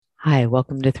Hi,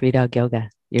 welcome to Three Dog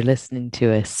Yoga. You're listening to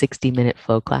a 60-minute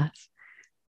flow class.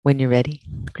 When you're ready,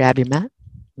 grab your mat and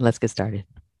let's get started.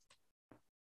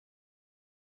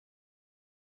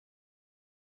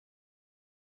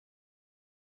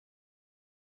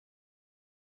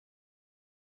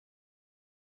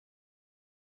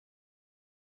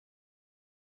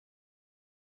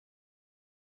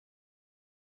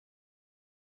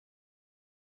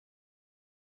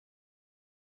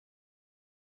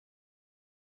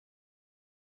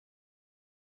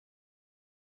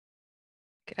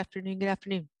 Good afternoon. Good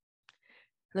afternoon.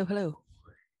 Hello, hello.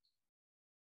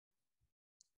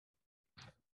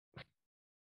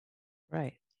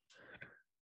 Right.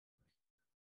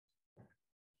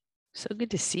 So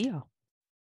good to see you.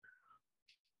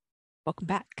 Welcome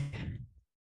back.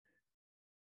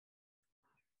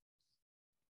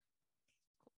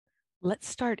 Let's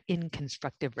start in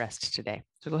constructive rest today.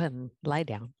 So go ahead and lie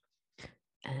down.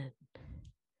 And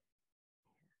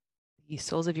the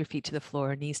soles of your feet to the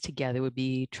floor, knees together would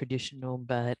be traditional,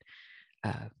 but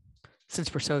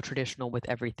since we're so traditional with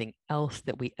everything else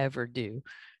that we ever do,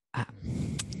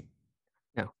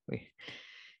 no,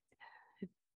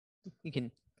 you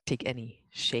can take any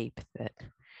shape that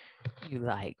you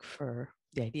like for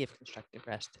the idea of constructive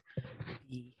rest.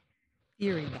 The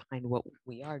theory behind what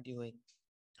we are doing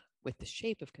with the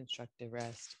shape of constructive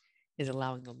rest is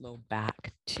allowing the low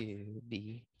back to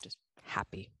be just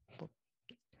happy.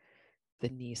 The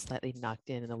knees slightly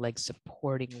knocked in and the legs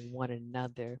supporting one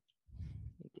another.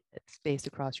 Get space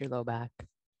across your low back. And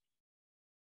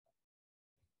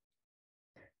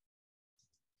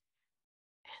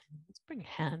let's bring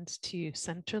hands to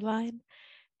center line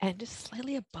and just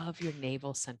slightly above your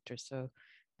navel center. So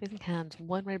placing hands,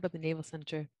 one right above the navel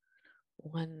center,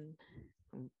 one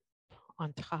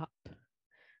on top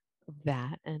of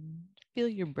that, and feel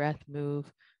your breath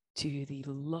move to the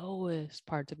lowest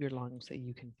parts of your lungs that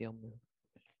you can feel move.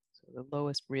 So the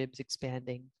lowest ribs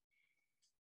expanding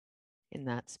in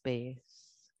that space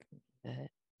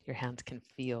that your hands can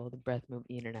feel the breath move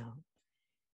in and out.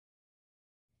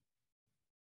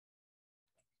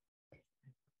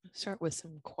 Start with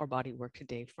some core body work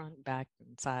today, front, back,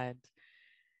 and sides,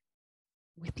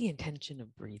 with the intention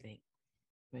of breathing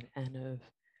and of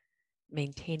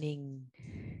maintaining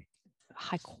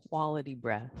high quality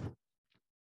breath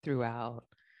throughout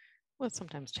what's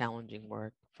sometimes challenging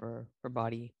work for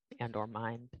body and or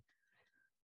mind.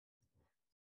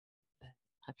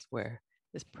 That's where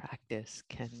this practice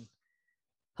can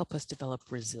help us develop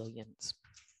resilience.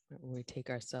 When we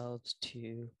take ourselves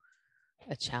to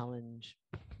a challenge,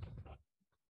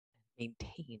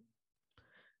 maintain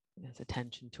this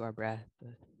attention to our breath,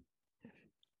 the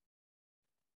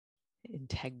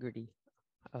integrity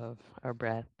of our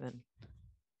breath, and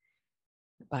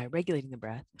by regulating the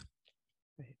breath,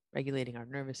 right, regulating our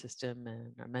nervous system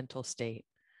and our mental state,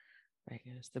 right?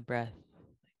 As the breath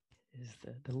is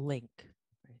the link,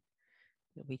 right,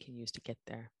 that we can use to get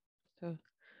there. So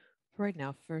for right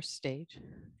now, first stage,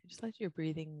 just let your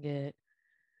breathing get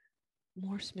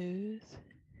more smooth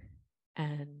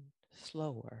and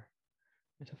slower.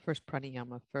 So first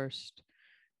pranayama, first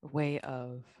way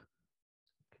of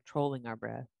controlling our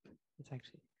breath is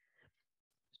actually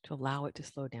to allow it to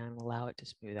slow down and allow it to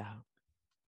smooth out.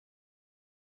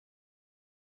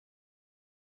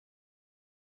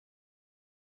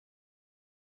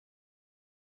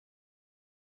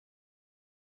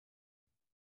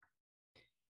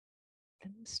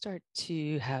 Then start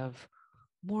to have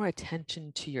more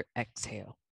attention to your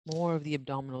exhale, more of the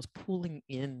abdominals pulling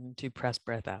in to press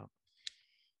breath out.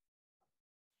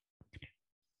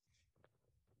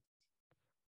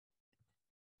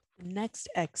 Next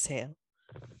exhale,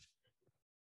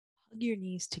 hug your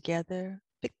knees together,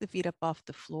 pick the feet up off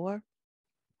the floor,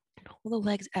 and hold the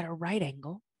legs at a right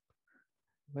angle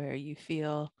where you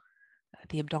feel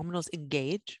the abdominals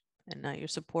engage. And now you're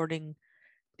supporting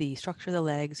the structure of the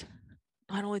legs,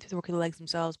 not only through the work of the legs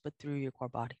themselves, but through your core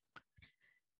body.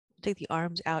 Take the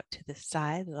arms out to the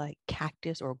side like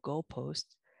cactus or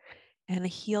goalposts, and a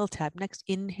heel tap. Next,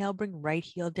 inhale, bring right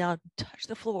heel down, touch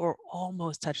the floor or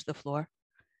almost touch the floor,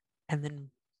 and then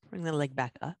bring the leg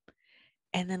back up.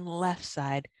 And then left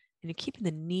side, and you're keeping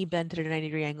the knee bent at a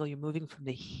 90-degree angle. You're moving from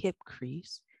the hip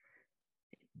crease.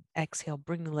 Exhale,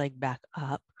 bring the leg back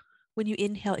up. When you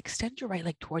inhale, extend your right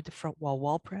leg toward the front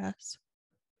wall press.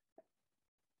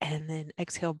 And then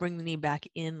exhale, bring the knee back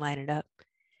in, line it up.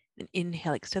 And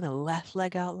inhale, extend the left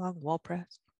leg out long, wall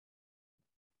press.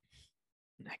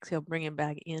 And exhale, bring it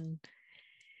back in.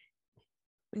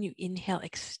 When you inhale,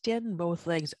 extend both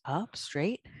legs up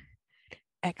straight.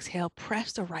 Exhale,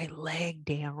 press the right leg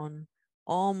down,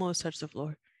 almost touch the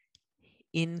floor.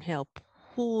 Inhale,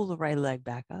 pull the right leg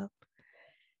back up.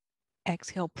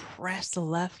 Exhale, press the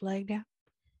left leg down.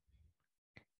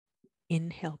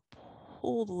 Inhale,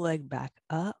 pull the leg back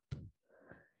up.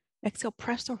 Exhale,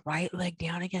 press the right leg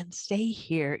down again. Stay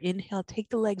here. Inhale, take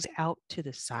the legs out to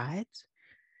the sides.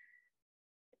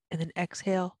 And then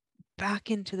exhale, back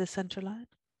into the center line.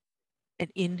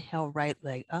 And inhale, right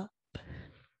leg up.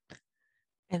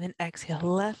 And then exhale,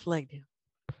 left leg down.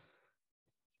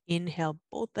 Inhale,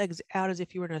 both legs out as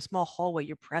if you were in a small hallway.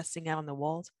 You're pressing out on the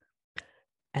walls.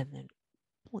 And then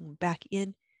pulling back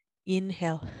in.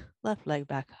 Inhale, left leg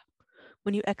back up.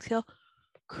 When you exhale,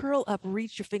 curl up,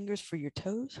 reach your fingers for your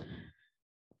toes.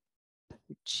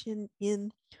 Your chin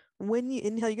in. When you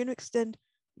inhale, you're going to extend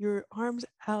your arms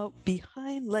out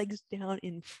behind, legs down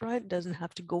in front. Doesn't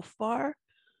have to go far.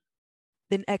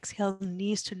 Then exhale,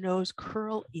 knees to nose,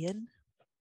 curl in.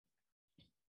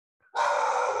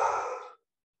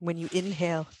 When you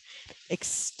inhale,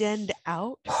 extend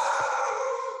out.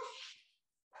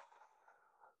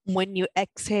 When you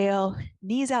exhale,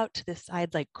 knees out to the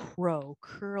side like crow,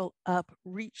 curl up,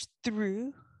 reach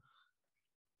through.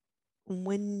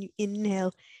 When you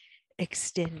inhale,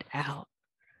 extend out.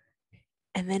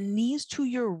 And then knees to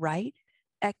your right,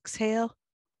 exhale,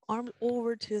 arms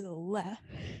over to the left,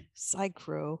 side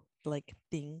crow like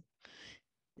thing.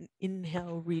 And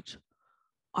inhale, reach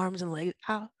arms and legs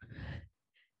out.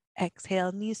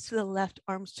 Exhale, knees to the left,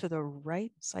 arms to the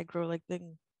right, side crow like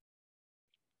thing.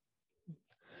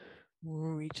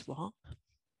 Reach long.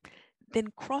 Then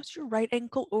cross your right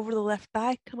ankle over the left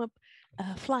thigh, come up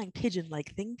flying pigeon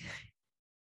like thing.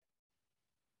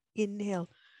 Inhale,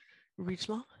 reach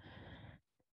long.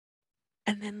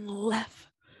 And then left,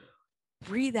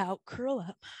 breathe out, curl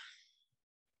up.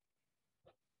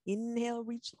 Inhale,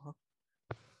 reach long.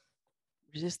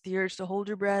 Resist the urge to hold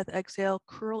your breath. Exhale,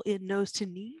 curl in, nose to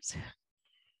knees.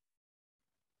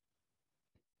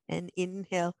 And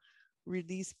inhale,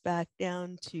 release back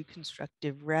down to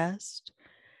constructive rest.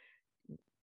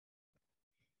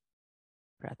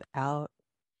 Breath out.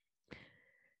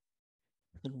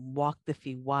 And walk the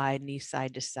feet wide, knees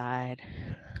side to side.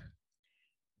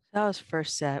 That was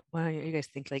first set. Well, you guys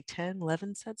think like 10,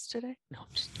 11 sets today? No,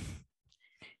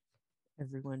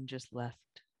 everyone just left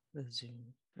the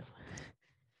Zoom. No.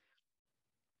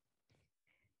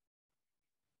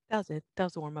 That was it. That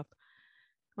was the warm up.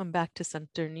 Come back to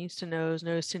center, knees to nose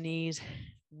to knees.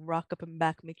 Rock up and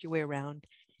back, make your way around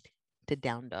to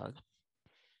down dog.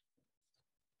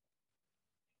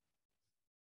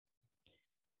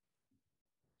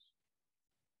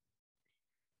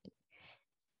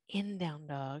 In down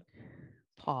dog,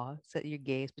 pause, set your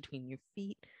gaze between your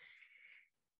feet,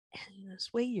 and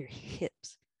sway your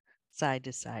hips side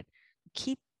to side.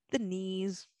 Keep the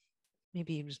knees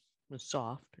maybe just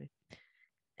soft, right?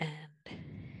 And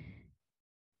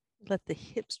let the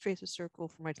hips trace a circle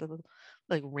from right to left,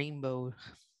 like rainbow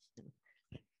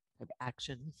of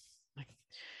action. Like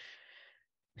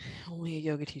only a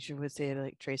yoga teacher would say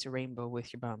like trace a rainbow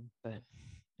with your bum, but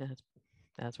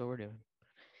that's what we're doing.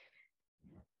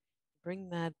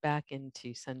 Bring that back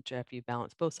into center after you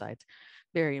balance both sides.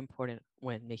 Very important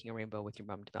when making a rainbow with your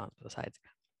bum to balance both sides.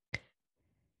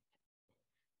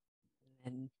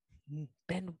 And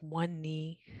bend one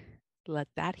knee, let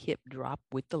that hip drop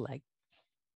with the leg.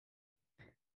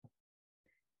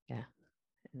 Yeah.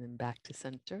 And then back to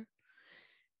center.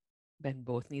 Bend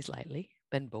both knees lightly,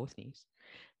 bend both knees.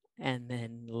 And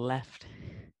then left,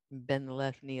 bend the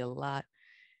left knee a lot.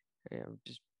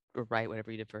 Just or right,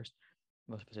 whatever you did first.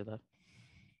 Most of us are left.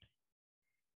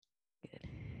 Good.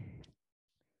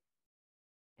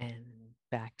 And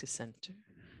back to center.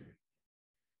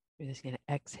 You're just going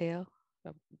to exhale,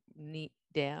 knee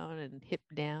down and hip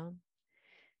down.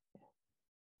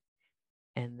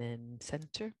 And then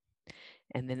center.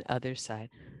 And then other side.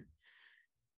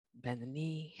 Bend the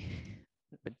knee,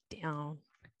 but down.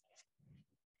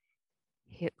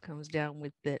 Hip comes down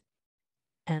with it.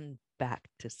 And back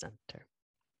to center.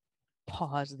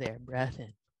 Pause there, breath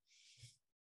in.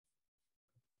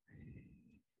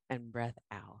 And breath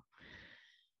out.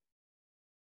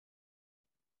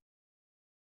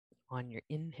 On your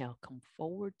inhale, come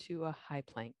forward to a high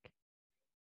plank.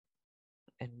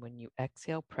 And when you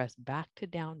exhale, press back to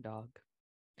down dog.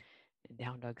 In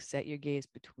down dog, set your gaze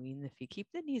between the feet. Keep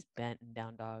the knees bent in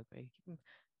down dog. Right? Keep them,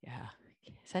 yeah.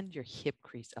 Send your hip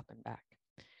crease up and back.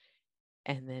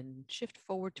 And then shift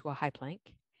forward to a high plank.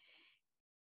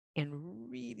 And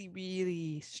really,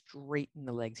 really straighten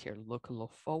the legs here. Look a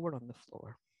little forward on the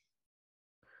floor.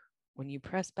 When you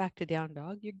press back to down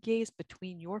dog, your gaze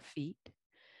between your feet,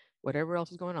 whatever else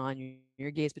is going on,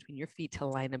 your gaze between your feet to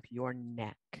line up your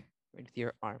neck with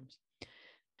your arms.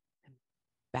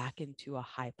 back into a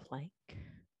high plank.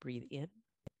 Breathe in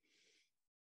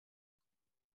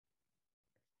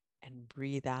and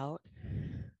breathe out.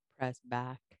 Press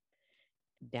back,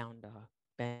 down dog.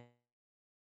 Bend.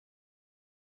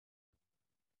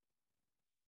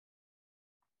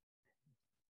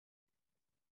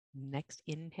 Next,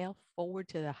 inhale forward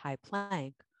to the high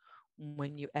plank.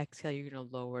 When you exhale, you're going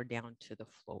to lower down to the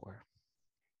floor.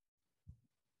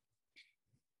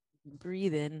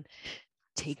 Breathe in,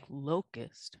 take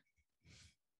locust.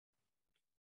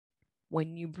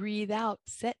 When you breathe out,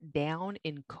 set down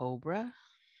in cobra.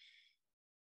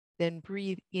 Then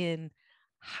breathe in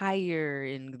higher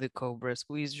in the cobra.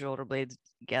 Squeeze shoulder blades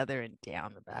together and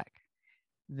down the back.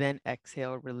 Then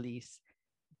exhale, release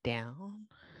down.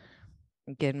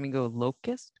 Again, we go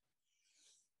locust.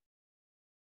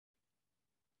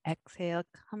 Exhale,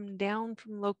 come down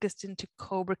from locust into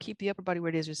cobra. Keep the upper body where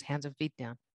it is, just hands and feet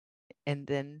down. And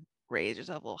then raise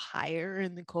yourself a little higher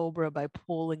in the cobra by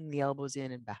pulling the elbows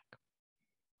in and back.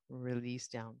 Release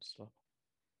down slow.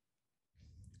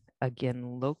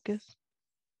 Again, locust.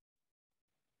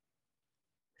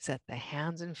 Set the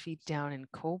hands and feet down in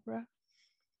cobra.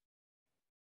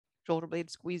 Shoulder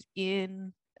blades squeeze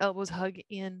in, elbows hug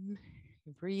in.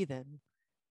 Breathe in,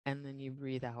 and then you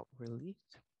breathe out, release.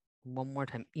 One more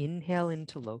time. Inhale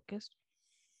into locust.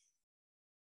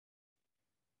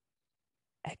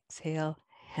 Exhale,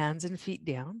 hands and feet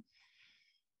down.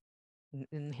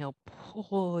 Inhale,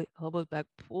 pull the elbows back,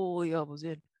 pull the elbows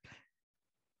in,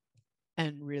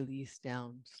 and release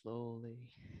down slowly.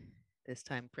 This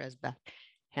time, press back,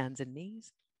 hands and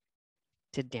knees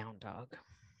to down dog.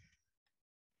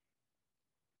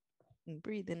 And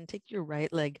breathe in, take your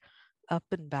right leg up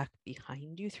and back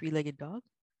behind you, three-legged dog.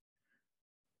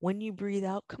 When you breathe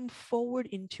out, come forward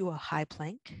into a high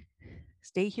plank.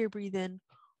 Stay here, breathe in,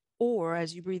 or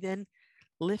as you breathe in,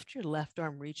 lift your left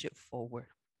arm, reach it forward.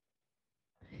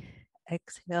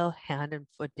 Exhale, hand and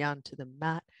foot down to the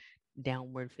mat,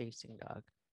 downward facing dog.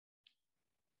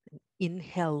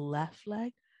 Inhale, left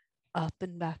leg up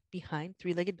and back behind,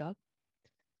 three-legged dog.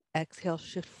 Exhale,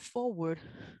 shift forward.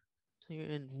 So you're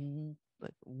in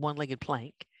like one-legged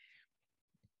plank.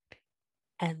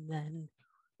 And then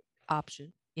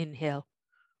option, inhale,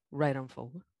 right arm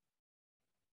forward.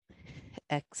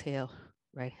 Exhale,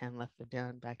 right hand, left foot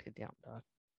down, back to down dog.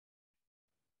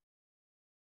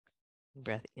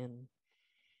 Breath in,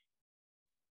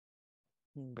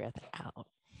 breath out.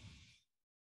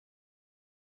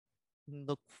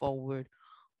 Look forward,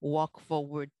 walk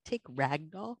forward, take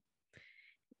ragdoll,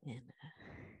 and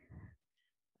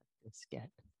just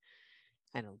get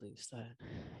kind of loose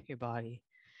your body.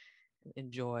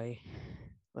 Enjoy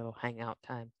a little hangout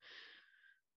time.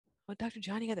 Oh, Dr.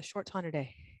 Johnny got the shorts on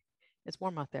today. It's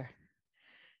warm out there.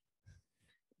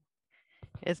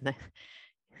 It's nice.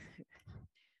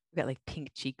 We got like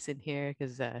pink cheeks in here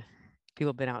because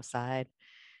people have been outside.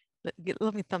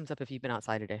 Let me thumbs up if you've been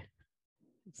outside today.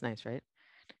 It's nice, right?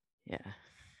 Yeah.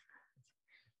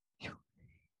 Whew.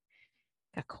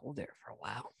 Got cold there for a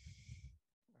while.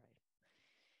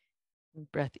 All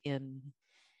right. Breath in.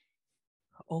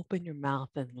 Open your mouth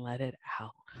and let it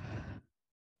out.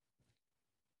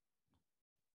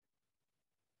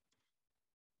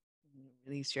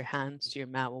 Release your hands to your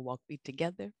mat. We'll walk feet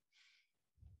together.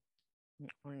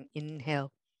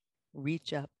 Inhale,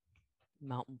 reach up,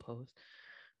 mountain pose.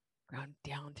 Ground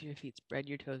down through your feet, spread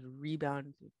your toes,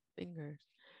 rebound with fingers.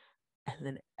 And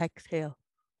then exhale,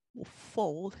 we'll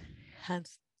fold,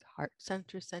 hands heart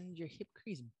center, send your hip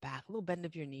crease back, a little bend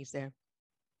of your knees there.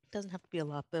 Doesn't have to be a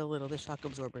lot, but a little, the shock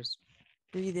absorbers.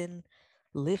 Breathe in,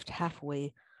 lift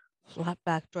halfway, flat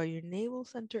back, draw your navel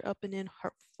center up and in,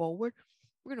 heart forward.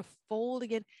 We're going to fold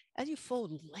again. As you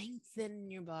fold, lengthen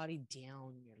your body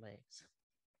down your legs.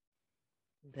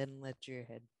 Then let your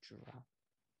head drop.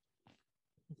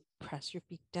 Press your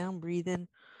feet down, breathe in,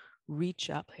 reach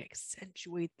up,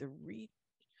 accentuate the reach.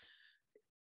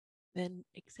 Then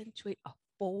accentuate a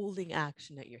folding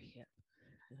action at your hip.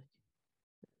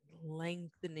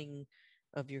 Lengthening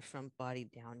of your front body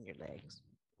down your legs.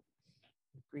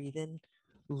 Breathe in,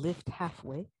 lift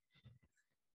halfway.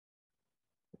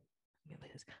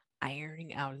 This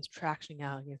ironing out, this tractioning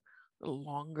out here, a little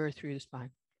longer through the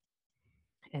spine.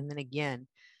 And then again,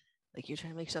 like you're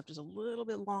trying to make yourself just a little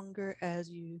bit longer as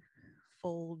you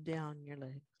fold down your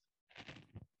legs.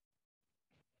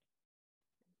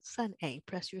 Sun A,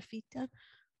 press your feet down,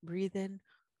 breathe in,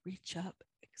 reach up,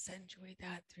 accentuate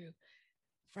that through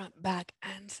front, back,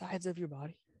 and sides of your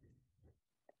body.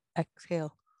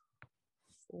 Exhale,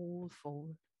 fold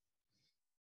forward.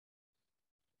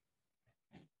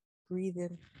 Breathe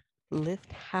in,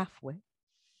 lift halfway.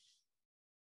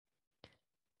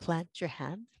 Plant your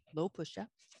hands, low push-up,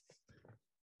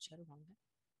 chaturanga.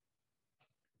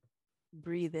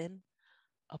 Breathe in,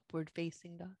 upward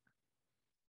facing dog.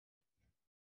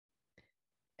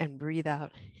 And breathe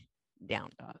out,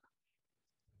 down dog.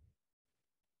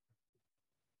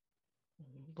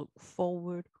 Look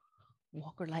forward,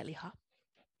 walk or lightly hop.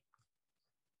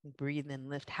 Breathe in,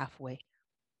 lift halfway.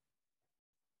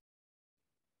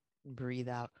 Breathe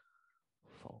out,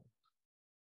 fold.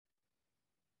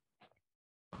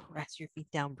 Press your feet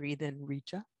down, breathe in,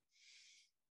 reach up.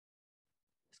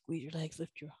 Squeeze your legs,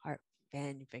 lift your heart,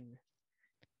 fan your fingers.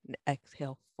 And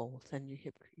exhale, fold, send your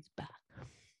hip crease back.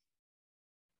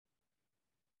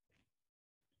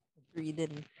 Breathe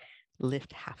in,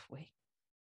 lift halfway.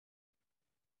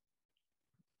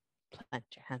 Plant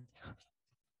your hands.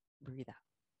 Breathe out,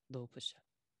 low push up.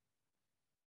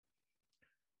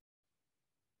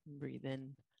 Breathe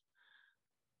in,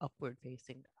 upward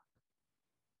facing dog.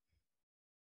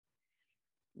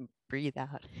 Breathe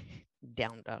out,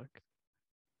 down dog.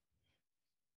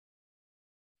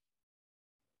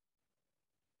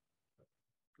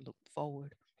 Look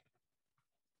forward,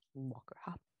 walk or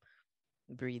hop.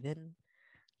 Breathe in,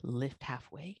 lift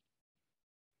halfway.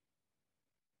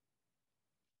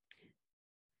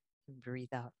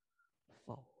 Breathe out,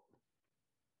 fold.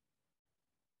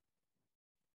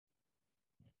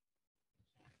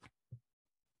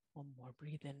 One more,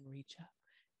 breathe in, reach up,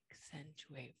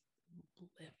 accentuate,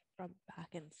 lift from back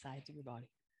and sides of your body.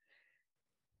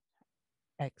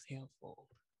 Exhale, fold.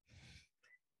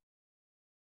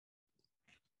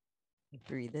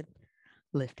 Breathe in,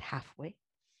 lift halfway.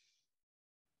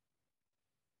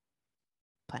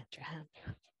 Plant your hand.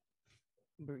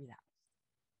 Breathe out.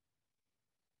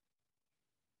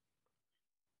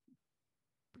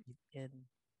 Breathe in.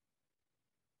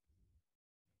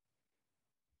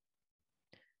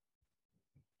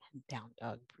 And down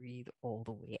dog, breathe all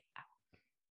the way out.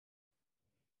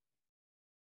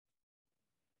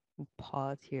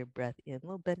 Pause here, breath in,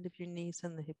 little bend of your knees,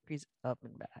 send the hip crease up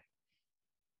and back.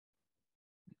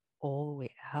 All the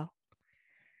way out.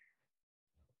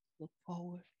 Look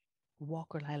forward, walk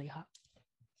or lightly hop.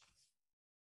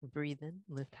 Breathe in,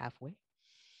 lift halfway.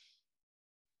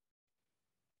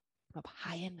 Up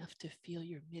high enough to feel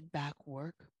your mid-back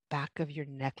work, back of your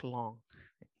neck long.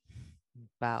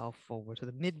 Bow forward. So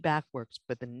the mid-back works,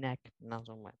 but the neck, not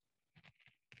so much.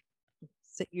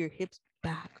 Sit your hips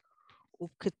back,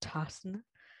 Utkatasana.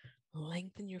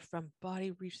 Lengthen your front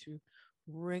body, reach through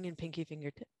ring and pinky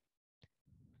fingertip.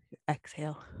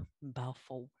 Exhale, bow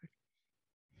forward.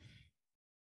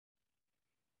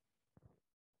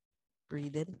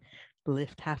 Breathe in,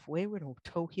 lift halfway. We're going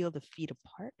to toe heel the feet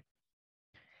apart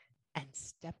and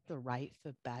step the right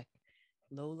foot back.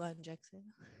 Low lunge, exhale.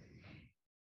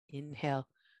 Inhale,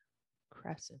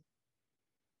 crescent.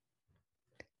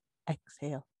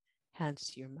 Exhale,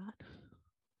 hands to your mat.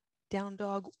 Down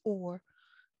dog or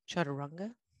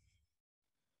chaturanga.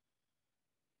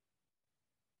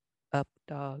 Up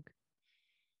dog.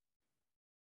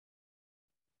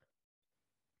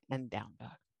 And down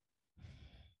dog.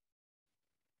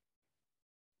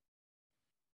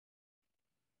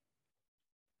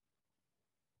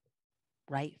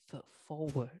 Right foot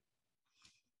forward.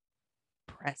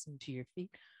 Press into your feet.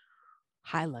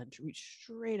 High lunge, reach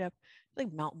straight up,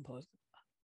 like mountain pose.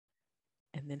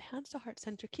 And then hands to heart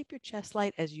center. Keep your chest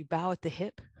light as you bow at the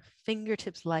hip.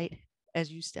 Fingertips light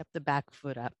as you step the back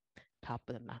foot up, top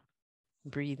of the mat.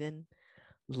 Breathe in,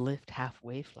 lift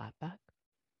halfway, flat back.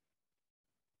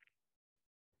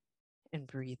 And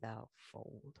breathe out,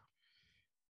 fold.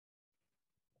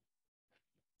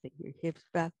 Sit your hips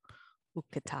back,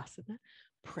 Utkatasana.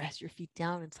 Press your feet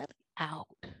down and slightly out.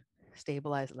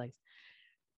 Stabilize legs.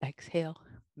 Exhale,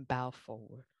 bow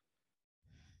forward.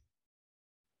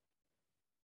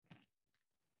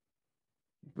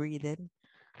 Breathe in,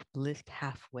 lift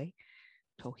halfway.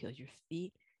 Toe heel your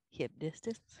feet, hip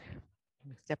distance.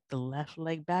 Step the left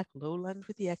leg back, low lunge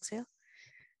with the exhale.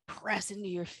 Press into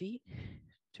your feet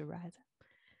to rise up.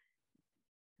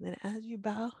 And then as you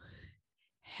bow,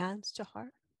 hands to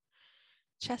heart,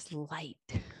 chest light.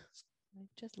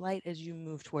 Just light as you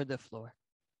move toward the floor.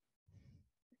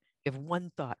 You have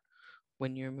one thought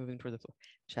when you're moving toward the floor,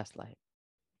 chest light.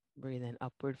 Breathe in,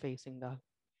 upward facing dog.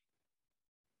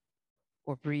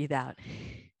 Or breathe out,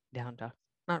 down dog.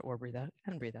 Not or breathe out,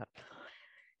 and breathe out.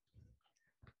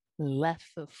 Left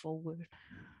foot forward.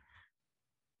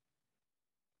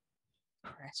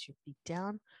 Press your feet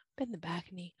down, bend the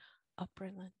back knee,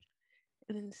 upright lunge.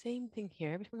 And then the same thing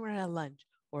here. Every time we're at a lunge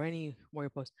or any warrior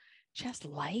pose, chest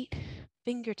light,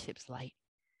 fingertips light.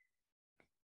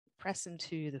 Press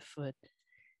into the foot.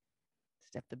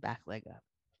 Step the back leg up.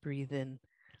 Breathe in,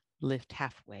 Lift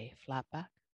halfway, flat back.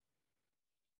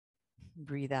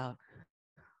 Breathe out,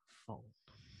 fold.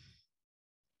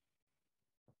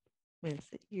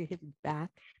 Sit your hips back,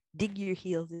 dig your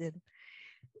heels in.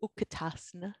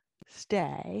 Utkatasana,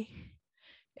 stay.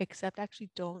 Except actually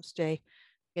don't stay,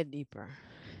 get deeper.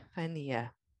 Find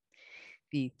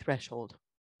the threshold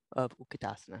of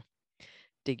Utkatasana.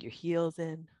 Dig your heels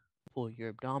in, pull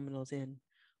your abdominals in.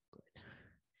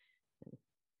 Good.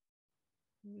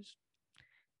 Just,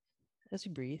 as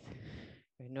you breathe,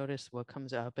 notice what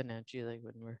comes up and at you, like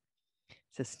when we're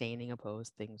sustaining a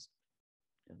pose, things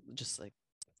just like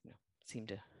seem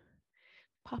to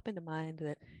pop into mind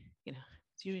that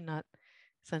it's usually not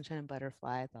sunshine and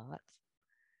butterfly thoughts.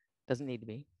 Doesn't need to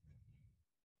be.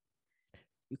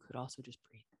 You could also just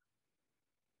breathe.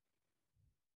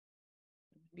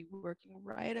 Be working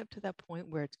right up to that point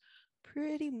where it's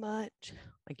pretty much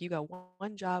like you got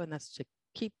one job, and that's to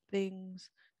keep things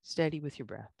steady with your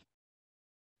breath.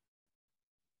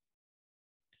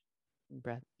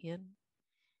 Breath in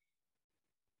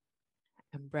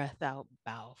and breath out,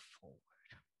 bow forward.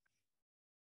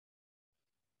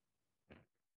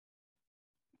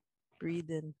 Breathe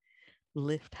in,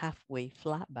 lift halfway,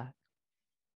 flat back.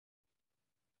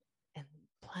 And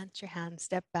plant your hands,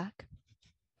 step back,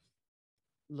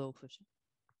 low cushion.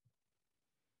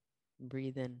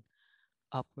 Breathe in,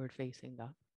 upward facing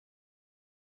dog.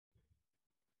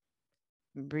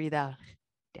 Breathe out,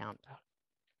 down dog.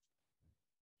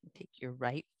 Take your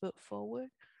right foot forward.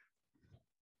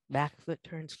 Back foot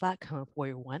turns flat, come up,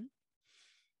 warrior one.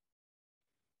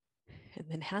 And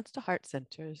then hands to heart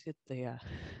center. Get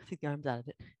take the arms out of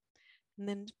it. And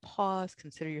then pause,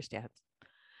 consider your stance.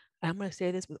 I'm going to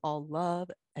say this with all love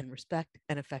and respect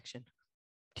and affection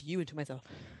to you and to myself.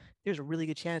 There's a really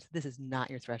good chance that this is not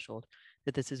your threshold,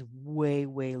 that this is way,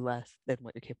 way less than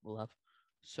what you're capable of.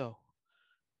 So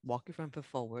walk your front foot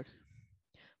forward,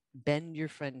 bend your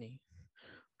front knee,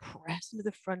 press into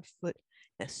the front foot,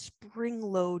 and spring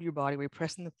load your body. Where you're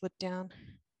pressing the foot down,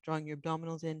 drawing your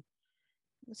abdominals in.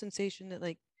 The sensation that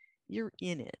like you're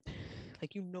in it,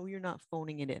 like you're not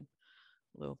phoning it in.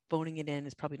 Although phoning it in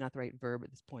is probably not the right verb at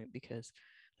this point, because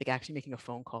like actually making a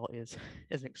phone call is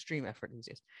an extreme effort these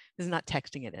days. This is not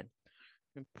texting it in.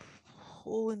 And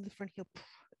pull in the front heel.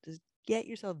 Just get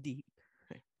yourself deep.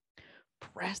 Okay.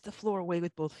 Press the floor away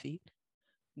with both feet.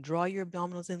 Draw your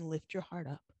abdominals in, lift your heart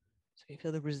up. So you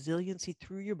feel the resiliency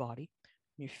through your body,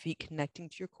 your feet connecting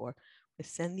to your core.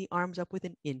 Send the arms up with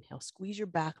an inhale. Squeeze your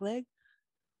back leg.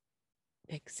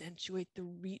 Accentuate the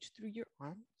reach through your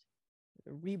arms,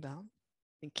 the rebound,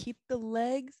 and keep the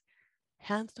legs,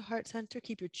 hands to heart center.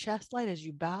 Keep your chest light as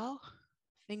you bow,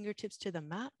 fingertips to the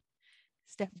mat.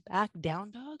 Step back,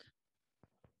 down dog.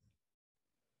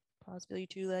 Pause, feel your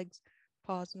two legs.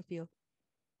 Pause and feel.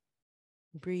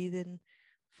 Breathe in,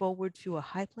 forward to a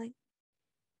high plank.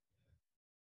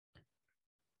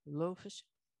 Low fish.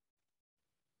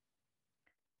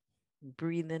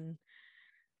 Breathe in,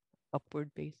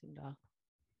 upward facing dog.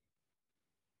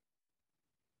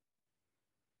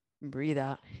 Breathe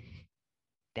out,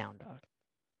 down dog.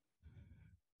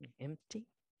 Empty.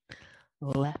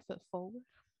 Left foot forward.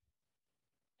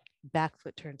 Back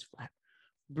foot turns flat.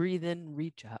 Breathe in,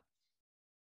 reach up.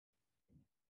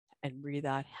 And breathe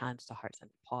out, hands to heart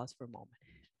center. Pause for a moment.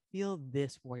 Feel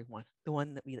this warrior one, the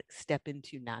one that we like step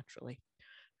into naturally.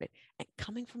 Right. And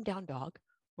coming from down dog,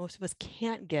 most of us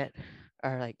can't get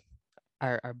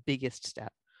our biggest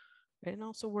step. Right? And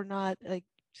also we're not like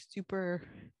super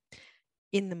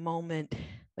in the moment,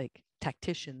 like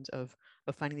tacticians of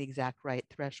finding the exact right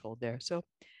threshold there. So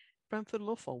front foot a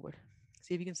little forward.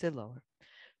 See if you can sit lower.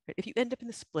 Right? If you end up in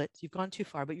the splits, you've gone too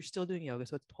far, but you're still doing yoga,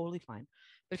 so it's totally fine.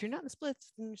 But if you're not in the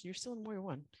splits, then you're still in warrior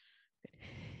one. Right?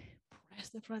 Press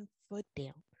the front foot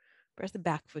down. Press the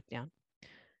back foot down.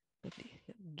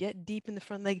 Get deep in the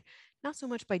front leg, not so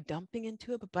much by dumping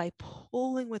into it, but by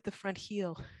pulling with the front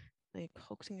heel, like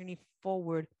coaxing your knee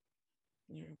forward.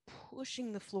 You're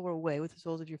pushing the floor away with the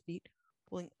soles of your feet,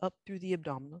 pulling up through the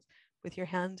abdominals with your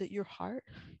hands at your heart.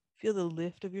 Feel the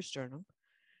lift of your sternum.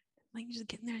 Like you just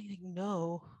get in there and you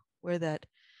know where that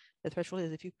threshold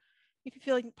is. If you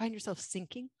feel like you find yourself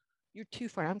sinking, you're too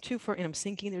far. I'm too far and I'm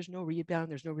sinking. There's no rebound.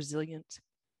 There's no resilience.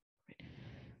 Right.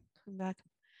 Come back.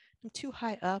 I'm too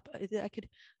high up. I could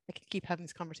keep having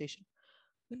this conversation.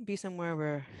 I'm going to be somewhere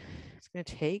where it's going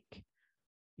to take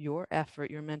your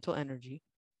effort, your mental energy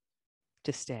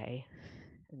to stay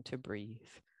and to breathe.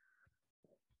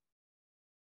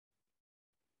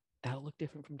 That'll look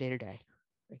different from day to day.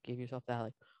 Like, give yourself that,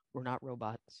 like, we're not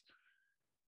robots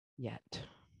yet.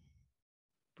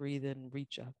 Breathe in,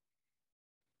 reach up.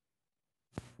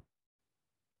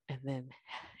 And then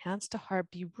Hands to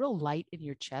heart, be real light in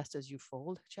your chest as you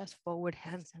fold. Chest forward,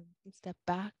 hands down, step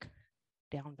back,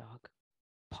 down dog.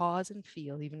 Pause and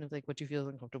feel, even if like what you feel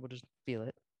is uncomfortable, just feel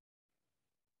it.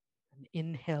 And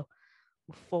inhale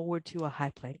forward to a high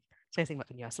plank. Same thing about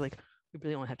vinyasa. Like we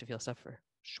really only have to feel stuff for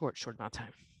short amount of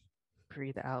time.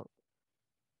 Breathe out.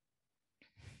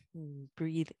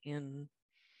 Breathe in.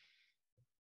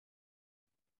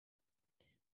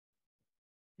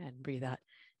 And breathe out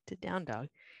to down dog.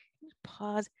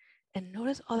 Pause and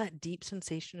notice all that deep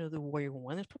sensation of the warrior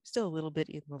one. There's probably still a little bit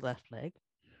in the left leg,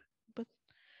 but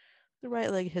the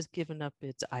right leg has given up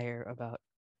its ire about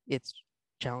its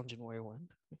challenge in warrior one.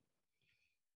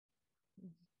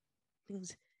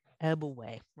 Things ebb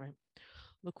away, right?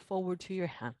 Look forward to your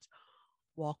hands.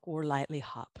 Walk or lightly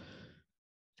hop.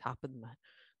 Top of the mat.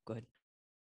 Good.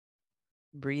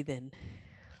 Breathe in.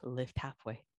 Lift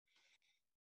halfway.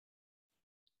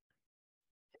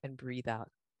 And breathe out.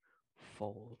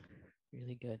 Fold.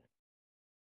 Really good.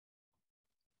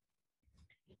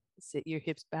 Sit your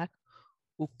hips back.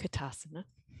 Utkatasana.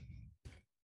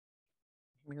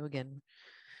 Here we go again.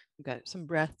 We've got some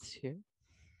breaths here.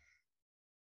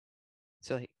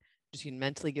 So like just you can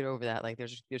mentally get over that. Like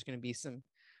there's going to be some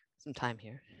time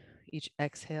here. Each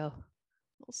exhale,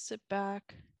 we'll sit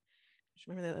back. Just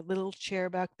remember that little chair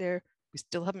back there. We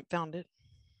still haven't found it.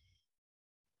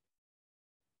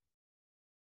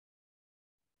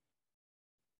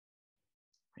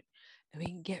 Right. And we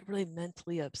can get really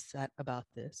mentally upset about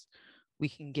this. We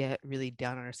can get really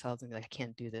down on ourselves and be like, I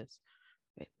can't do this.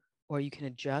 Right? Or you can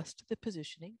adjust the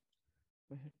positioning,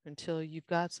 right, until you've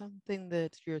got something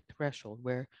that's your threshold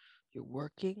where you're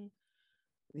working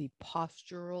the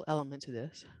postural element to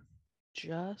this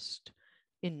just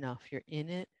enough. You're in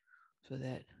it so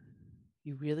that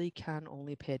you really can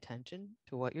only pay attention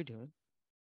to what you're doing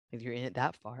if you're in it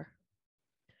that far,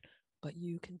 but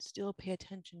you can still pay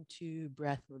attention to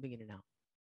breath moving in and out.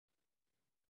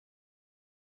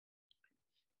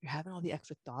 You're having all the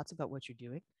extra thoughts about what you're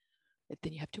doing, but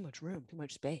then you have too much room, too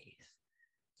much space.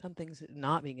 Something's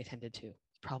not being attended to.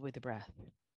 It's probably the breath.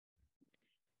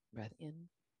 Breath in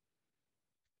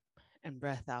and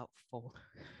breath out, fold.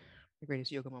 The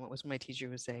greatest yoga moment was when my teacher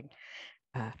was saying,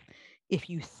 if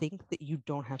you think that you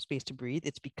don't have space to breathe,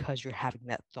 it's because you're having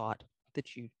that thought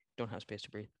that you don't have space to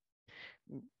breathe.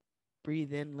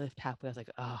 Breathe in, lift halfway. I was like,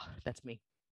 oh, that's me.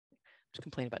 Just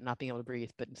complaining about not being able to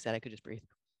breathe, but instead I could just breathe.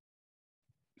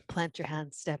 Plant your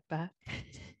hands, step back,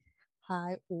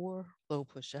 high or low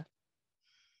push-up.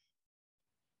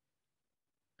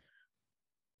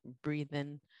 Breathe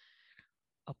in,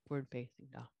 upward facing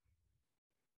dog.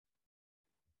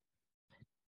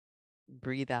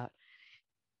 Breathe out,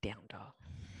 down dog.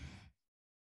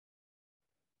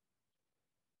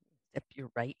 Step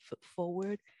your right foot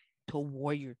forward to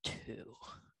warrior two.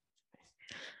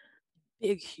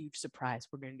 Big, huge surprise.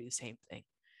 We're going to do the same thing.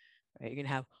 Right? You're going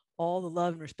to have all the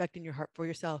love and respect in your heart for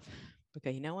yourself.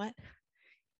 Okay, you know what?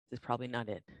 This is probably not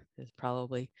it. This is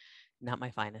probably not my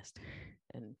finest.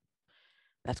 And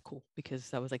that's cool because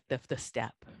that was like the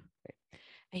step. Right?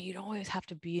 And you don't always have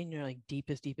to be in your like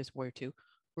deepest warrior two.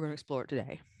 We're going to explore it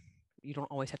today. You don't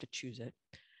always have to choose it.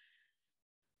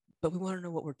 But we want to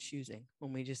know what we're choosing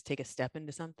when we just take a step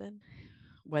into something,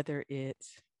 whether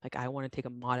it's like, I want to take a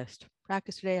modest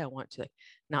practice today. I want to like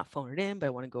not phone it in, but I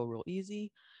want to go real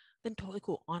easy. Then totally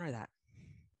cool. Honor that.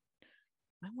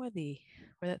 And where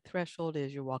that threshold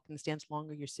is, you're walking the stance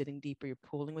longer, you're sitting deeper, you're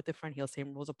pulling with the front heel,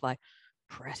 same rules apply,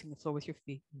 pressing the floor with your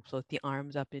feet, float the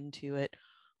arms up into it,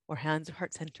 or hands to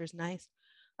heart center is nice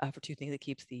for two things. It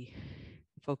keeps the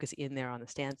focus in there on the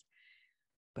stance,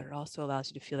 but it also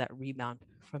allows you to feel that rebound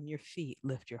from your feet,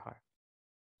 lift your heart.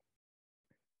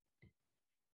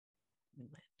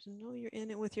 So know you're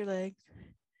in it with your legs.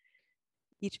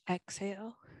 Each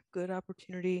exhale, good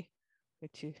opportunity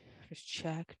to just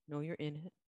check, know you're in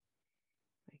it.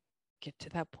 Get to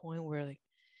that point where like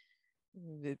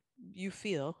you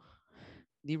feel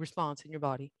the response in your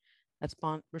body. That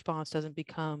response doesn't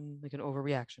become like an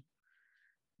overreaction.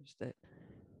 Just that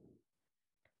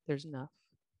there's enough.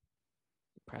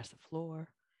 You press the floor,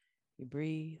 you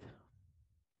breathe.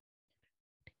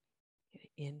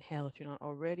 Inhale if you're not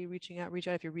already reaching out, reach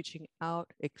out. If you're reaching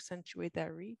out, accentuate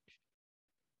that reach.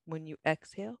 When you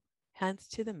exhale, hands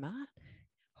to the mat,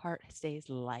 heart stays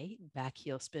light, back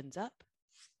heel spins up.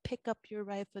 Pick up your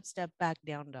right foot, step back,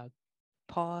 down dog.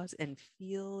 Pause and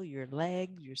feel your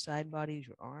legs, your side bodies,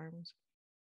 your arms.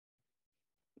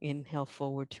 Inhale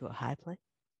forward to a high plank.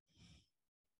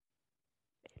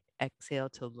 Exhale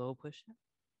to low push-up.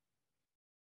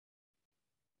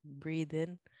 Breathe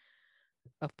in,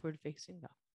 upward facing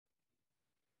dog.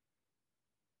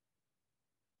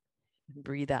 And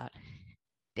breathe out,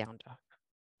 down dog.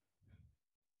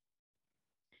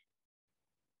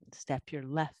 Step your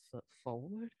left foot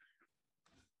forward,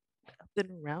 up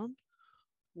and around,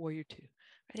 warrior two.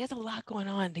 Right, there's a lot going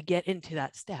on to get into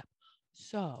that step.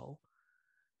 So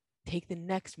take the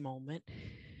next moment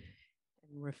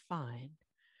and refine,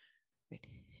 right?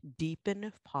 Deepen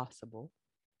if possible.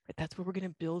 Right? That's where we're going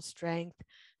to build strength.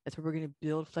 That's where we're going to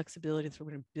build flexibility. That's where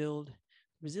we're going to build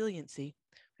resiliency.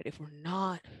 Right? If we're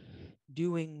not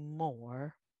doing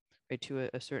more, right, to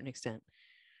a certain extent,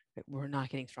 right, we're not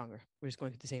getting stronger. We're just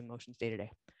going through the same motions day to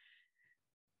day.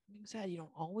 Being said, you don't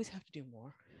always have to do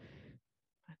more.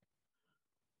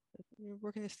 You're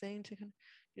working this thing to kind of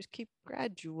just keep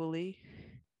gradually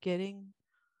getting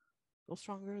a little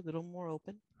stronger, a little more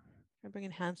open. And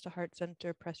bringing hands to heart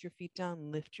center, press your feet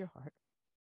down, lift your heart.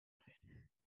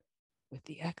 With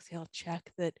the exhale,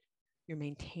 check that you're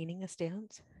maintaining a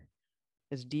stance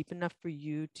is deep enough for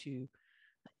you to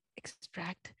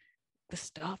extract the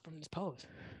stuff from this pose,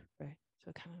 right?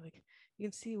 So kind of like you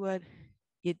can see what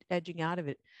it edging out of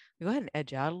it. Go ahead and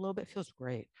edge out a little bit. It feels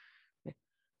great. Right?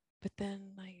 But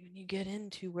then like when you get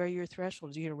into where your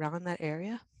thresholds, you get around that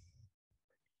area,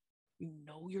 you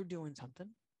know you're doing something.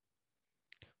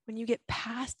 When you get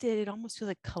past it, it almost feels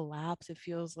like collapse. It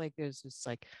feels like there's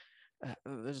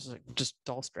just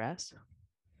dull stress.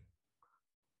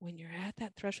 When you're at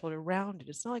that threshold around it,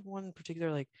 it's not like one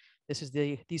particular, like this is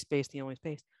the space, the only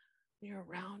space. When you're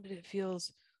around it, it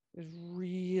feels there's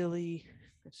really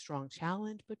a strong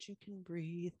challenge, but you can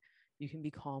breathe. You can be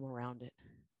calm around it.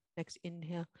 Next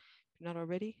inhale, if you're not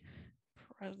already,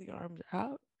 press the arms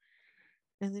out.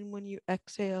 And then when you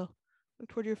exhale, look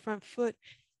toward your front foot.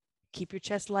 Keep your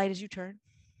chest light as you turn.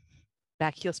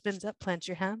 Back heel spins up, plant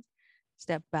your hands,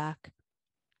 step back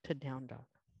to down dog.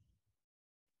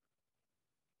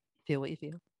 Feel what you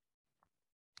feel.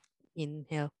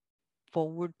 Inhale,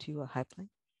 forward to a high plank.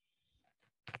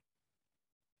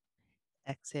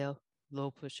 Exhale,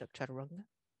 low push-up chaturanga.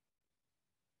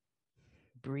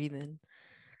 Breathe in,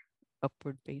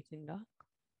 upward facing dog.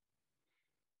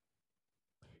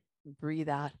 Breathe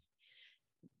out,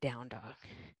 down dog.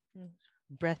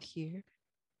 Breath here.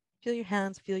 Feel your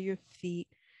hands, feel your feet.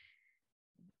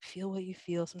 Feel what you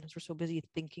feel. Sometimes we're so busy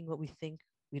thinking what we think,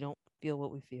 we don't feel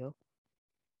what we feel.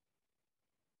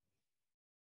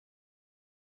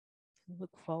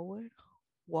 Look forward,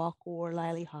 walk or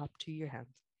lily hop to your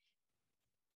hands.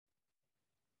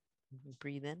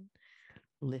 Breathe in,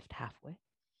 lift halfway.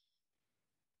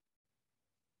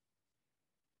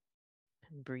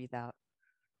 And breathe out,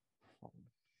 fold.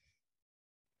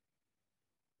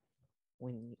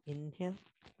 When you inhale,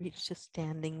 reach to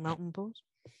standing mountain pose.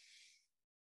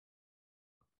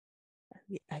 As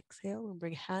we exhale, we'll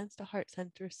bring hands to heart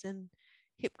center, send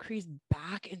hip crease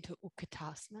back into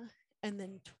Utkatasana, and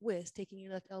then twist, taking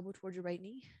your left elbow towards your right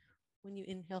knee. When you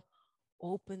inhale,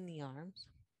 open the arms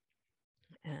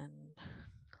and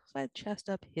slide chest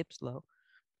up, hips low.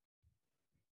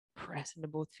 Press into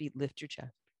both feet, lift your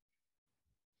chest.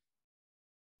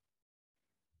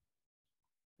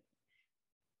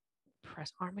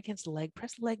 Press arm against leg,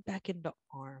 press leg back into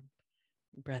arm.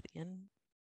 Breath in,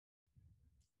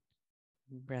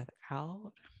 breath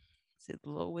out. Sit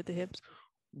low with the hips.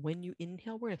 When you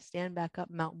inhale, we're going to stand back up,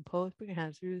 mountain pose. Bring your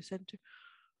hands through the center,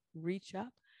 reach up,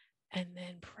 and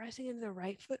then pressing into the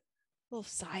right foot, a little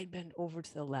side bend over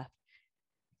to the left.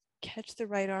 Catch the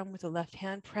right arm with the left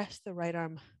hand, press the right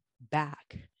arm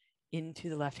back into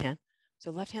the left hand.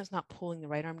 So left hand's not pulling the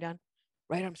right arm down.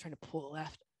 Right arm's trying to pull the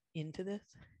left into this.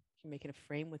 You're making a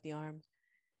frame with the arms.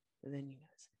 And then you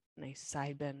guys, nice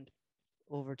side bend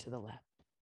over to the left.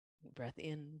 Breath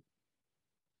in.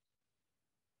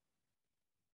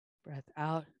 Breath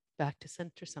out. Back to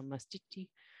center, Samastiti.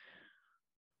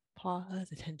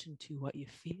 Pause, attention to what you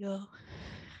feel.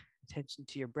 Attention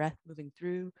to your breath moving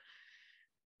through.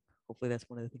 Hopefully that's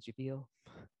one of the things you feel.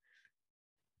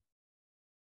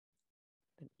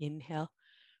 Then inhale,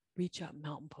 reach up,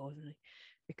 mountain pose, and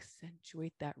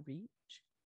accentuate that reach.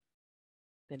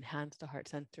 Then hands to heart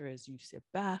center as you sit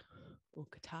back,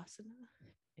 Utkatasana,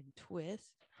 and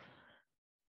twist.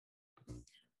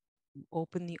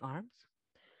 Open the arms.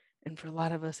 And for a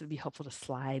lot of us, it'd be helpful to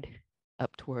slide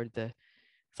up toward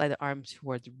slide the arms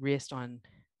towards the wrist on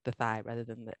the thigh rather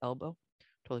than the elbow.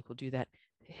 Totally cool. Do that.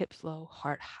 Hips low,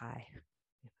 heart high,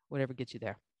 whatever gets you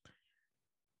there.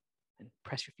 And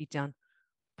press your feet down.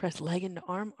 Press leg into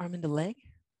arm, arm into leg.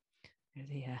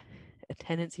 There's a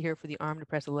tendency here for the arm to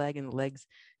press the leg and the legs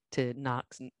to knock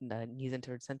the knees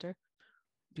into the center.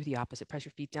 Do the opposite. Press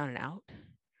your feet down and out.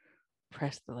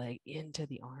 Press the leg into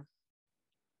the arm.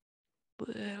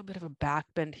 A little bit of a back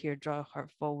bend here. Draw heart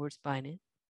forward, spine in.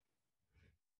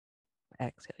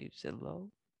 Exhale, you sit low.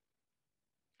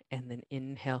 And then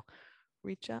inhale,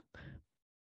 reach up,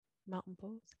 mountain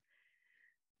pose.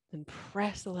 Then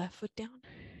press the left foot down.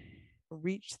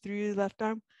 Reach through the left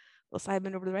arm, little side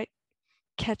bend over the right.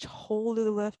 Catch hold of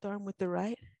the left arm with the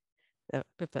right,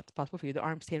 if that's possible for you. The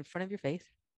arm stay in front of your face.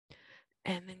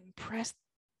 And then press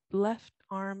left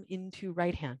arm into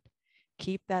right hand.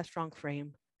 Keep that strong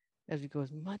frame as we go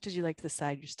as much as you like to the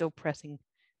side. You're still pressing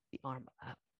the arm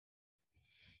up.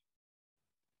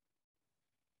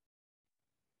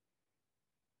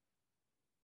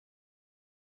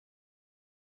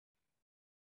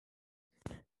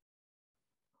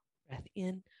 Breath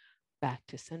in, back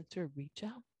to center, reach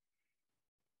out.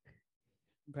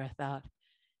 Breath out,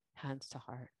 hands to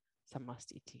heart,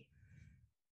 Samastiti.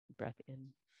 Breath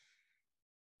in,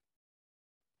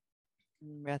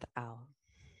 breath out.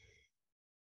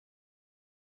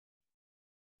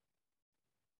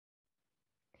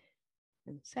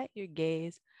 And set your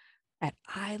gaze at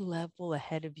eye level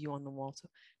ahead of you on the wall. So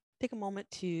take a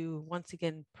moment to once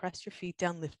again press your feet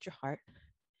down, lift your heart,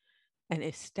 and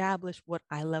establish what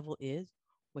eye level is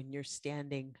when you're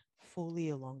standing fully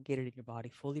elongated in your body,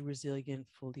 fully resilient,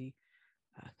 fully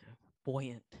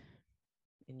buoyant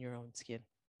in your own skin.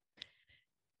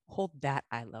 Hold that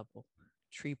eye level,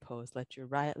 tree pose. Let your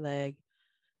right leg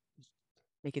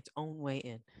make its own way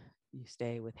in. You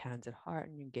stay with hands at heart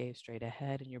and your gaze straight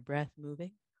ahead and your breath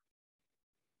moving.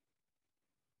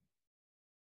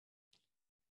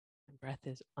 And breath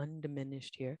is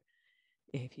undiminished here.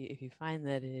 If you find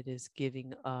that it is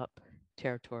giving up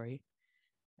territory,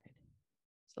 right,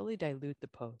 slowly dilute the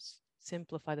pose,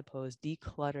 simplify the pose,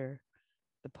 declutter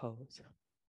the pose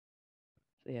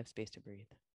so you have space to breathe.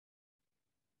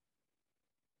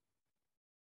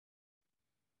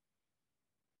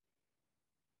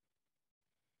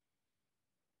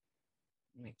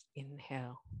 Next,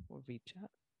 inhale, we'll reach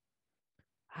up.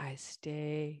 Eyes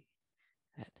stay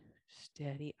at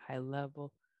steady eye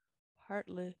level. Heart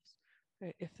lifts.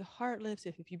 Right? If the heart lifts,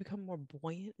 if you become more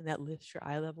buoyant and that lifts your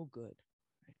eye level, good.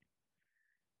 Right?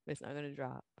 But it's not going to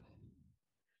drop.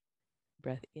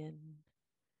 Breath in.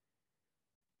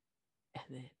 And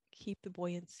then keep the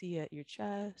buoyancy at your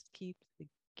chest. Keep the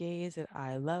gaze at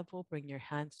eye level. Bring your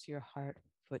hands to your heart,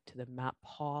 foot to the mat.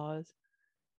 Pause.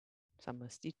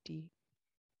 Samastiti.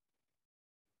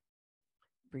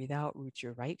 Breathe out. Root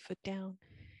your right foot down.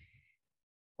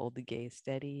 Hold the gaze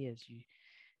steady as you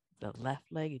the left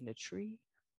leg in the tree.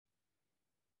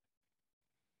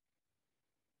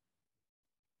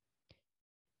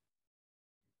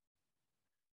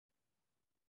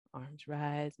 Arms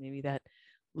rise. Maybe that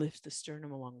lifts the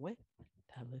sternum along with.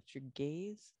 That lifts your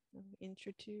gaze an inch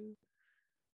or two.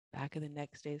 Back of the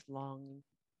neck stays long.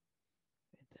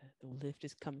 The lift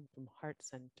is coming from heart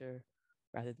center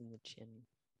rather than the chin.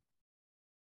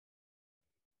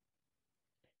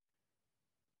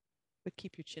 But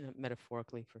keep your chin up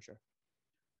metaphorically for sure.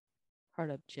 Heart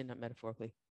up, chin up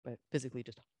metaphorically, but physically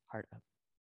just heart up.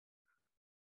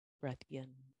 Breath in.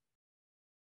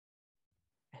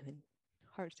 And then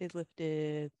heart stays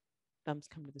lifted. Thumbs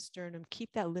come to the sternum.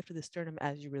 Keep that lift of the sternum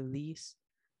as you release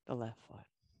the left foot.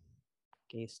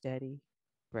 Gaze steady,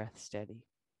 breath steady.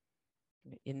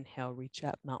 Inhale, reach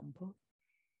up, mountain pose.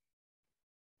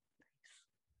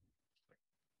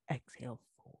 Nice. Exhale,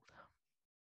 fold.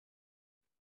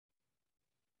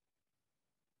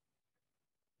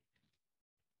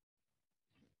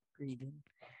 Breathe in,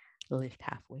 lift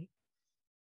halfway.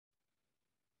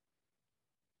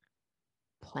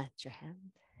 Plant your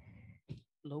hand,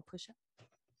 low push up.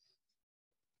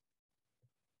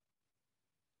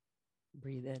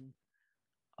 Breathe in,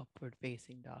 upward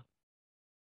facing dog.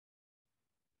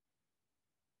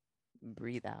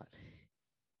 Breathe out,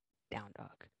 down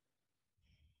dog.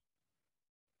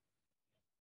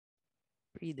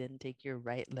 Breathe in, take your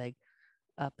right leg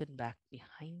up and back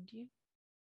behind you.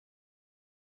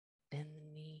 Bend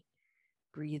the knee.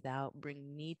 Breathe out,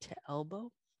 bring knee to elbow.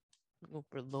 Go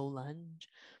for low lunge,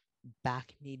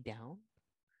 back knee down.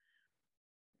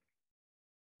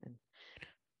 And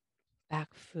back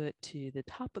foot to the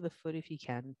top of the foot if you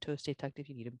can. Toes stay tucked if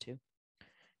you need them to.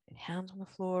 And hands on the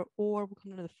floor, or we'll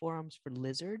come to the forearms for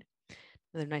lizard.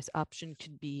 Another nice option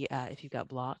could be if you've got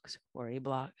blocks or a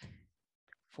block,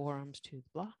 forearms to the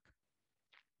block.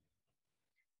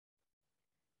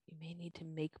 You may need to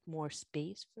make more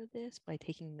space for this by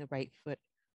taking the right foot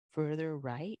further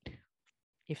right.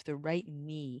 If the right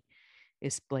knee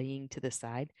is splaying to the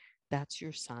side, that's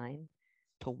your sign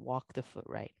to walk the foot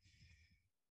right.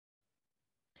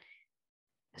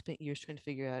 I spent years trying to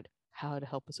figure out how to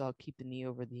help us all keep the knee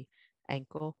over the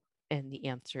ankle, and the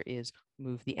answer is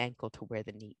move the ankle to where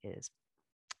the knee is.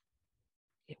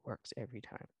 it works every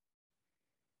time.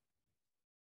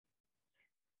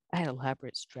 I had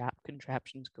elaborate strap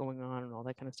contraptions going on and all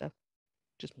that kind of stuff.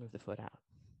 Just move the foot out.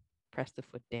 Press the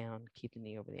foot down, keep the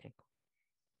knee over the ankle.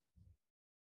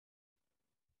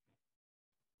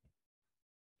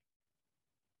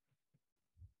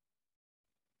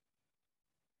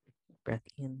 Breath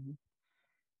in.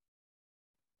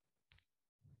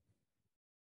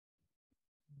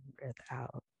 Breath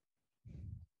out.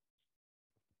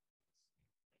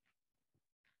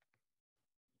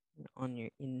 And on your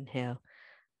inhale,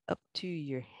 up to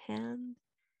your hand,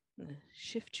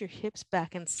 shift your hips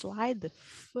back and slide the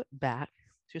foot back.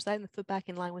 So you're sliding the foot back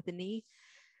in line with the knee,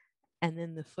 and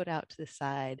then the foot out to the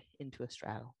side into a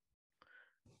straddle.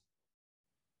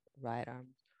 Right arm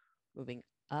moving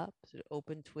up, so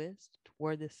open twist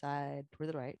toward the side,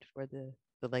 toward the right, toward the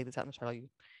leg that's out in the straddle. You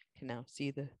can now see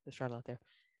the straddle out there.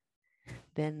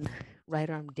 Then right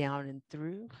arm down and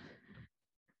through.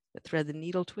 Thread the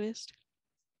needle twist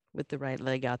with the right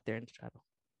leg out there and straddle.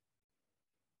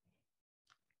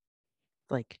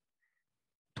 Like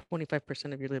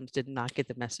 25% of your limbs did not get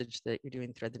the message that you're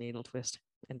doing thread the needle twist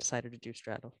and decided to do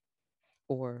straddle.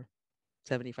 Or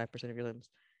 75% of your limbs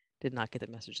did not get the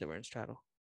message that we're in straddle.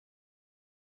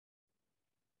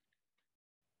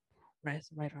 Press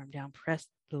the right arm down, press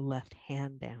the left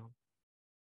hand down,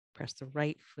 press the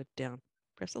right foot down,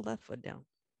 press the left foot down.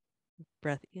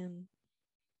 Breath in.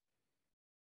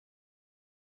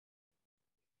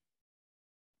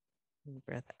 And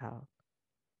breath out.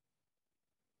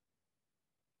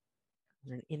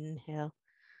 And then inhale,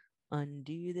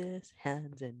 undo this,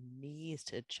 hands and knees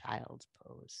to child's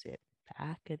pose. Sit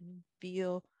back and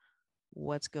feel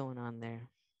what's going on there.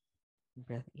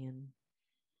 Breath in.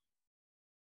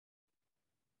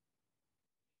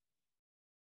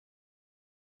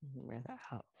 Breath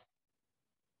out.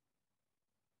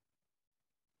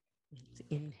 Let's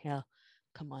inhale,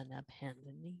 come on up, hands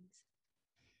and knees.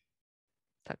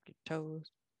 Tuck your toes.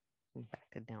 Move back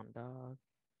to down dog.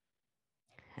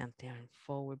 Hands down and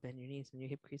forward, bend your knees and your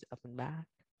hip crease up and back.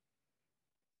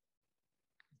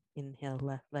 Inhale,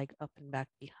 left leg up and back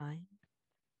behind.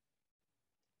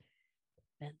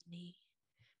 Bend knee.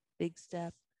 Big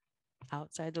step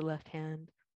outside the left hand.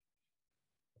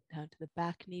 Down to the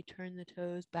back knee, turn the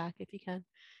toes back if you can.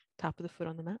 Top of the foot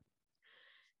on the mat.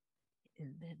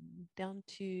 And then down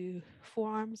to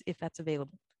forearms if that's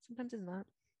available. Sometimes it's not.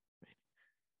 Right.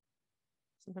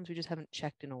 Sometimes we just haven't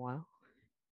checked in a while.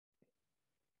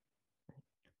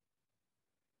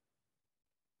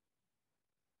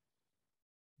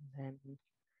 And then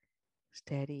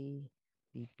steady,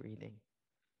 deep breathing.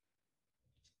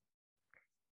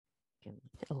 You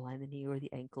can align the knee or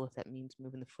the ankle if that means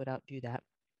moving the foot out, do that.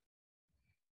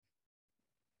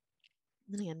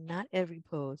 And then again, not every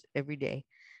pose every day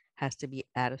has to be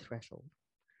at a threshold.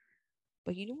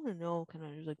 But you do want to know kind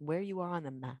of just like where you are on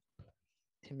the map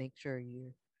to make sure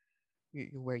you're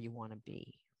where you want to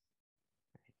be.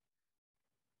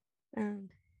 Right? And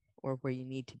or where you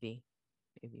need to be,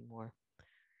 maybe more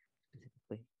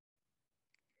specifically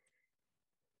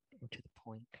or to the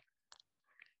point.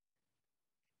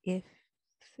 If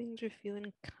things are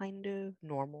feeling kind of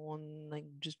normal and like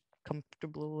just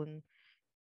comfortable and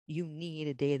you need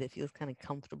a day that feels kind of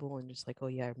comfortable and just like, oh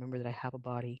yeah, I remember that I have a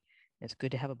body. It's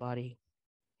good to have a body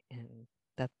and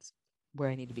that's where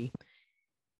I need to be.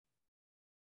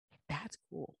 That's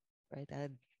cool, right?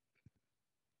 That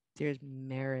there's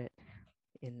merit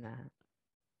in that.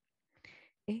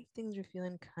 If things are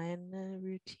feeling kind of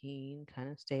routine,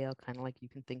 kind of stale, kind of like you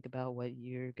can think about what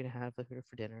you're gonna have later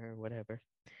for dinner or whatever,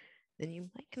 then you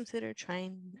might consider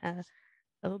trying a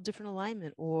little different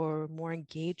alignment or more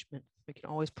engagement. We can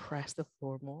always press the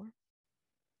floor more.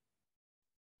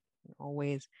 And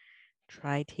always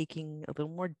try taking a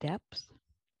little more depth.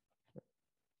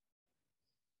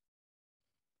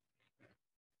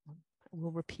 I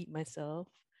will repeat myself.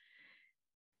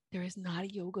 There is not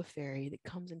a yoga fairy that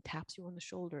comes and taps you on the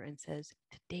shoulder and says,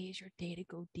 "Today is your day to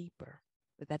go deeper."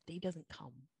 But that day doesn't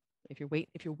come. If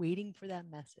you're waiting for that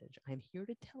message, I'm here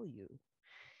to tell you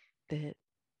that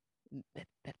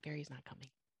that fairy is not coming.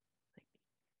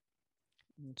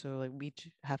 And so like we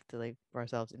have to like for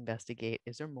ourselves investigate,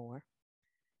 is there more?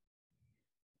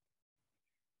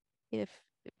 If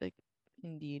like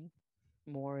indeed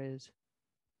more is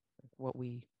what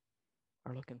we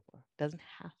are looking for. Doesn't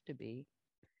have to be.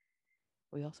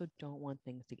 We also don't want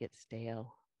things to get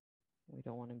stale. We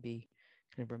don't want to be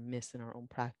kind of remiss in our own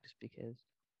practice because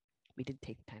we did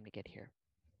take time to get here.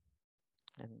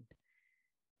 And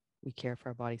we care for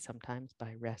our body sometimes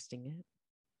by resting it,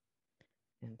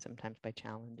 and sometimes by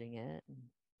challenging it,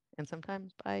 and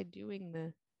sometimes by doing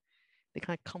the the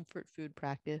kind of comfort food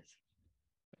practice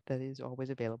that is always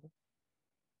available.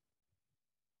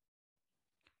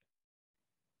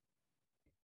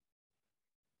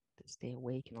 To stay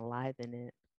awake and alive in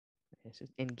it. It's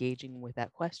just engaging with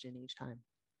that question each time.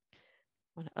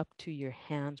 Up to your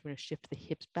hands. We're going to shift the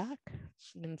hips back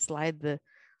and then slide the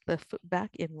left foot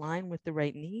back in line with the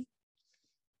right knee.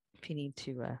 If you need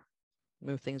to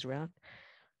move things around,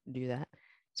 do that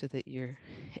so that you're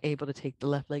able to take the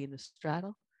left leg in the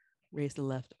straddle, raise the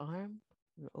left arm,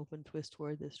 open twist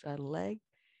toward the straddle leg,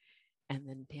 and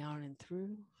then down and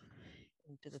through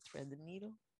into the thread the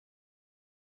needle.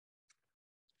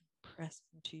 Press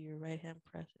into your right hand,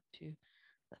 press into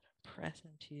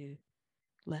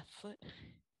left foot,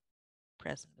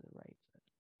 press into the right foot.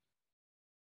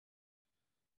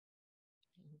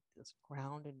 This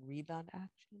ground and rebound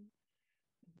action.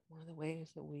 One of the ways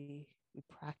that we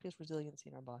practice resiliency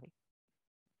in our body,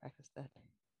 practice that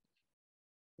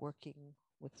working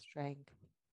with strength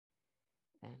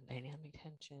and dynamic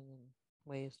tension in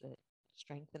ways that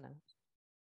strengthen us,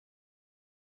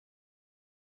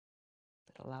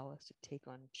 that allow us to take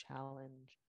on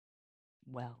challenge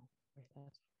well. Right?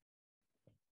 That's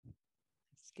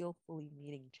skillfully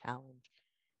meeting challenge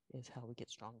is how we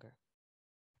get stronger.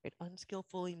 Right?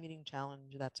 Unskillfully meeting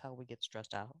challenge, that's how we get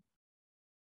stressed out.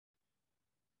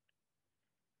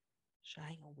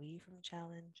 Shying away from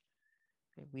challenge,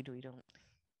 right? we don't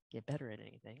get better at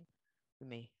anything. We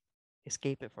may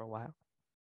escape it for a while,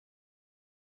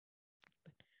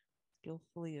 but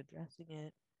skillfully addressing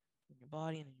it in your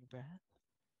body and in your breath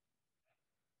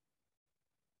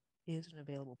is an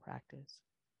available practice.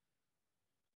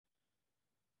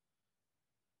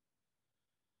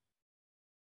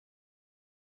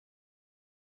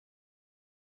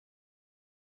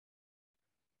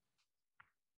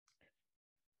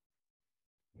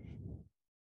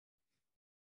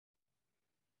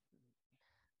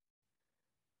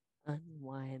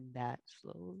 Unwind that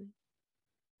slowly.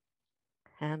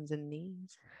 Hands and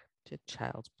knees to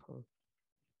child's pose.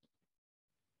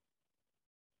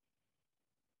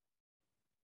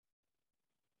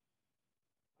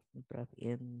 Breath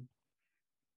in.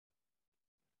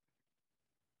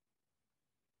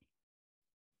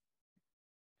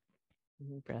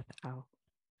 Breath out.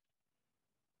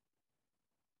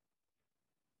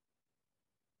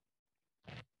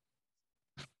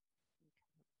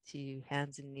 To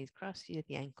hands and knees, cross feet at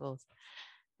the ankles,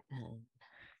 and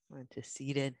we're into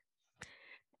seated.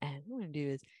 And what we're going to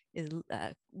do is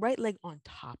right leg on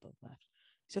top of left.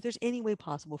 So if there's any way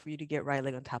possible for you to get right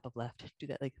leg on top of left, do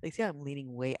that. Like see how I'm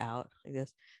leaning way out like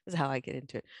this. This is how I get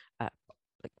into it.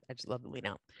 Like I just love to lean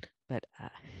out, but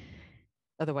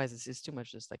otherwise it's just too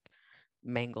much, just like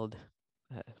mangled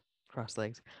cross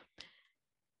legs.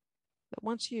 But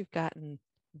once you've gotten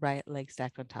right leg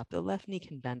stacked on top, the left knee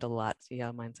can bend a lot. See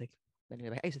how mine's like bending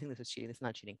back. I used to think this was cheating. It's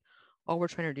not cheating. All we're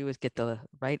trying to do is get the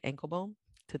right ankle bone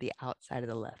to the outside of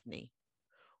the left knee.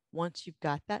 Once you've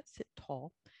got that, sit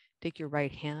tall. Take your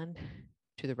right hand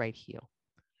to the right heel.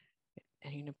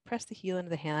 And you're going to press the heel into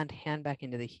the hand back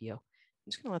into the heel.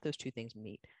 I'm just going to let those two things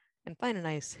meet and find a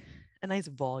nice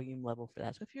volume level for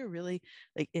that. So if you're really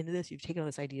like into this, you've taken on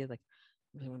this idea of like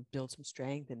really want to build some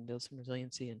strength and build some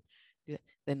resiliency and do that,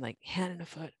 then like hand and a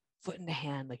foot, foot and a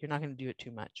hand, like you're not going to do it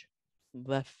too much.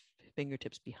 Left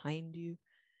fingertips behind you,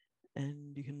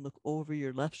 and you can look over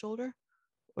your left shoulder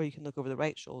or you can look over the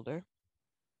right shoulder.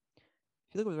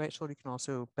 If you look over the right shoulder, you can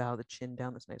also bow the chin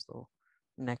down, this nice little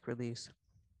neck release.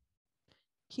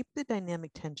 Keep the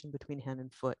dynamic tension between hand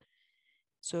and foot.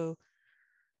 So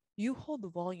you hold the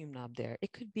volume knob there.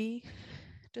 It could be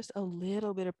just a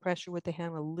little bit of pressure with the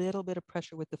hand, a little bit of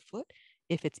pressure with the foot.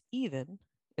 If it's even,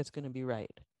 it's going to be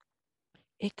right.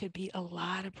 It could be a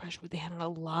lot of pressure with the hand and a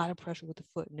lot of pressure with the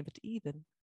foot. And if it's even,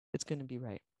 it's going to be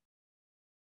right.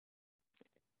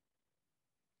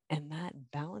 And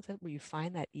that balance, where you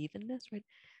find that evenness, right?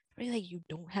 It's really like you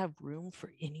don't have room for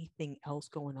anything else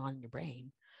going on in your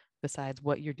brain besides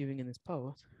what you're doing in this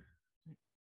pose.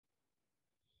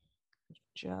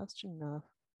 Just enough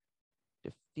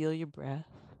to feel your breath,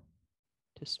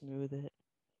 to smooth it.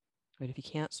 Right? If you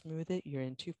can't smooth it, you're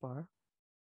in too far.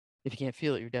 If you can't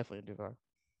feel it, you're definitely in too far.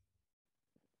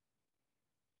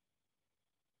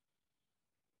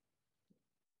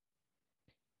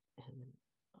 And then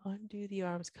undo the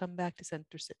arms, come back to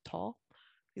center, sit tall.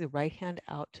 The right hand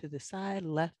out to the side,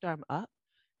 left arm up.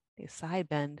 A side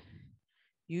bend.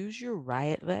 Use your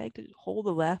right leg to hold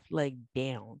the left leg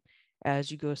down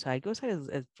as you go side. Go side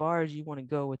as far as you want to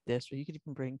go with this, or you could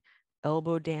even bring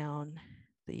elbow down.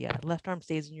 The left arm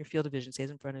stays in your field of vision,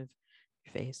 stays in front of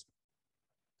your face.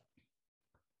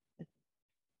 As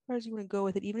far as you want to go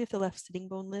with it, even if the left sitting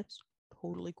bone lifts,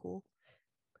 totally cool.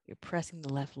 You're pressing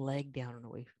the left leg down and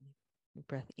away from you.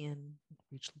 Breath in,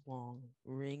 reach long,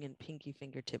 ring and pinky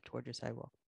fingertip toward your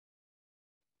sidewall.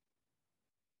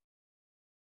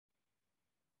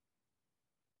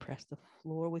 Press the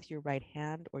floor with your right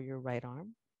hand or your right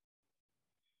arm.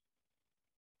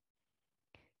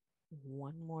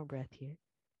 One more breath here.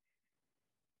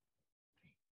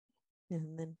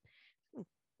 And then we're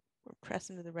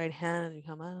pressing to the right hand as you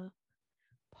come up.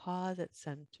 Pause at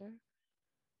center.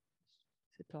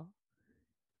 Sit tall.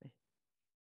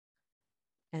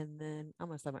 And then I'm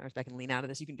going to slide my arms back and lean out of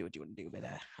this. You can do what you want to do, but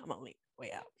I'm going to lean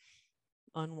way out.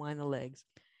 Unwind the legs.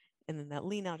 And then that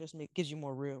lean out just gives you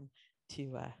more room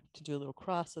to do a little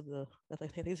cross of the left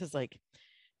leg. This is like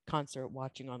concert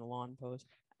watching on the lawn pose.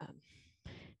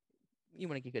 You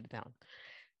want to get good down.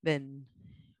 Then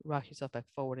rock yourself back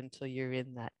forward until you're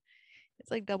in that.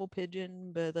 It's like double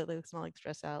pigeon, but it's not like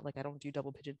stress out. Like I don't do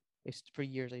double pigeon. For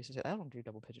years I used to say I don't do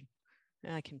double pigeon.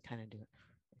 I can kind of do it.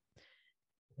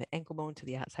 The ankle bone to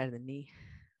the outside of the knee,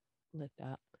 lift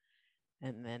up,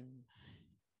 and then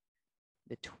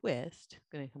the twist is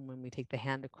going to come when we take the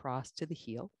hand across to the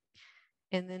heel,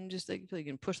 and then just like you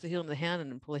can push the heel into the hand and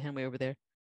then pull the hand way over there,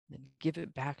 and then give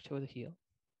it back to the heel.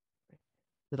 Right?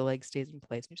 So the leg stays in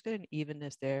place. You just get an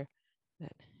evenness there,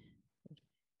 that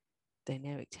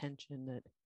dynamic tension that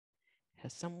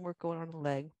has some work going on in the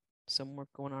leg, some work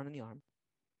going on in the arm.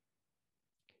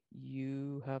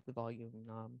 You have the volume.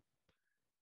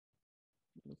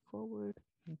 Move forward,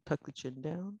 tuck the chin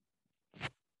down. You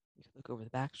can look over the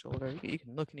back shoulder. You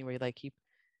can look anywhere you like. Keep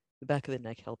the back of the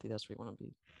neck healthy. That's where you want to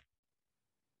be.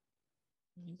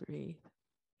 And breathe.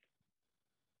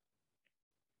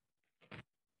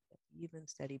 Even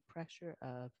steady pressure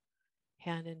of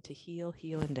hand into heel,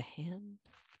 heel into hand.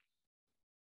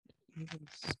 Even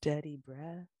steady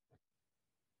breath.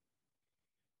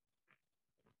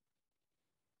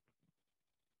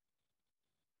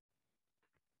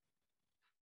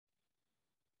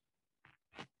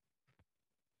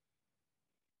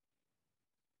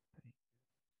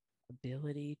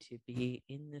 Ability to be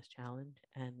in this challenge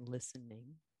and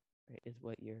listening, right, is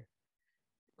what you're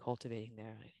cultivating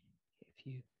there. If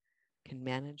you can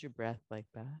manage your breath like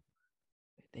that,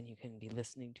 then you can be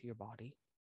listening to your body.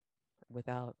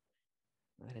 Without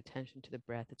that attention to the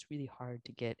breath, it's really hard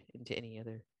to get into any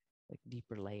other like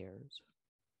deeper layers.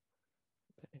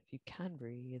 But if you can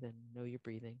breathe and know you're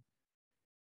breathing,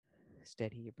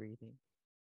 steady your breathing,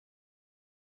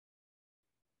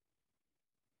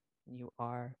 you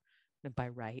are by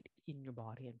right in your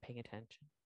body and paying attention.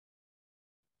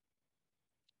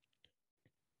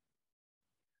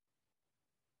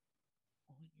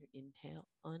 On your inhale,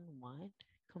 unwind,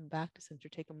 come back to center.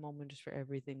 Take a moment just for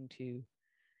everything to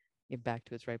get back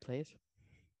to its right place.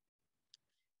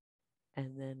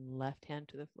 And then left hand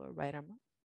to the floor, right arm up.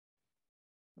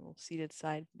 A little seated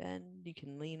side bend. You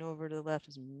can lean over to the left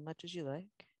as much as you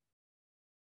like.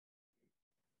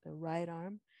 The right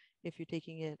arm, if you're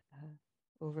taking it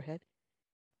overhead,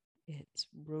 it's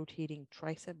rotating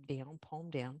tricep down, palm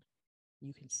down.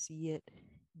 You can see it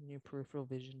in your peripheral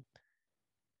vision.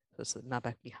 So it's not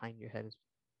back behind your head is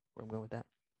where I'm going with that.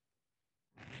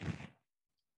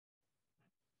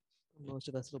 For most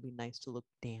of us, it'll be nice to look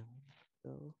down.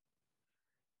 So,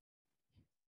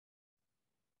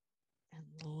 and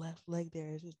the left leg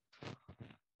there is just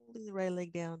holding the right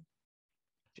leg down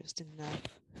just enough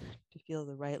to feel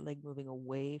the right leg moving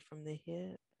away from the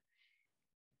hip.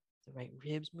 The right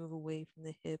ribs move away from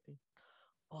the hip, and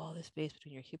all the space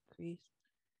between your hip crease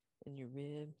and your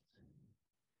ribs.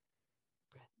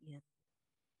 Breath in,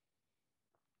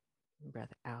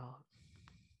 breath out.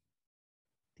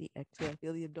 The exhale,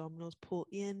 feel the abdominals pull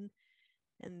in,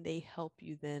 and they help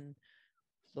you then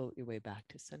float your way back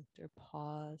to center.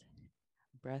 Pause,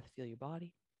 breath, feel your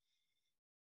body.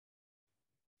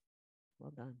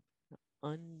 Well done. Now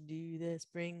undo this.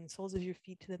 Bring soles of your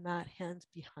feet to the mat, hands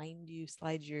behind you.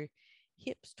 Slide your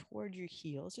hips toward your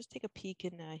heels. Just take a peek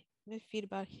and your feet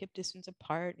about hip distance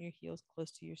apart and your heels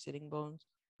close to your sitting bones.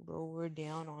 Lower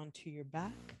down onto your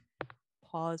back.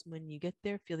 Pause when you get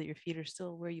there. Feel that your feet are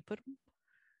still where you put them,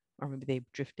 or maybe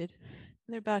they've drifted.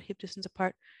 They're about hip distance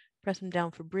apart. Press them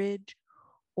down for bridge,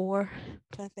 or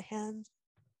plant the hands.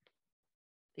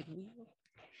 Big wheel.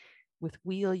 With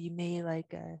wheel, you may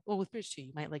with bridge too,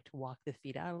 you might like to walk the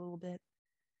feet out a little bit.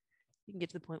 You can get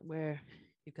to the point where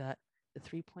you've got the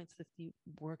 3 points of the feet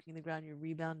working the ground. You're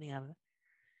rebounding out of it.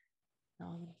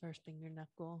 Now the first finger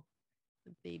knuckle,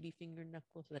 the baby finger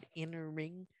knuckle, so that inner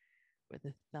ring where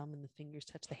the thumb and the fingers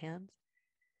touch the hands.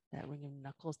 That ring of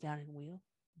knuckles down in wheel.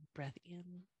 Breath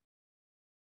in.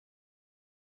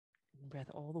 And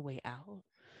breath all the way out.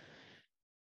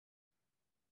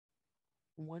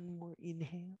 one more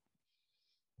inhale.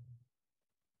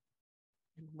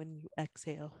 And when you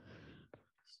exhale,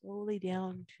 slowly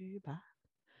down to your back.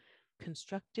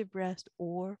 Constructive rest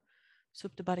or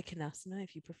Supta Baddha Konasana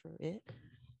if you prefer it.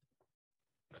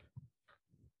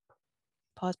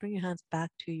 Pause, bring your hands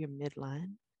back to your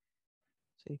midline.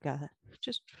 So you've got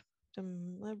just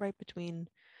some right between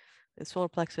the solar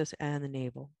plexus and the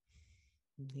navel,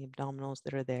 and the abdominals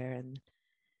that are there, and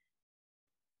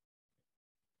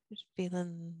just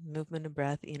feeling movement of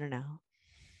breath in and out.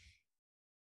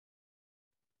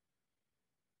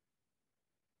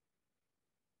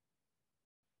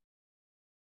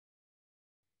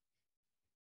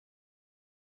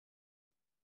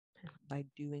 And by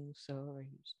doing so, are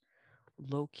you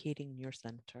locating your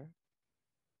center?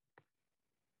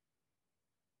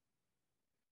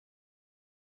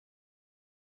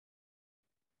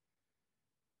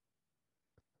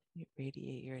 You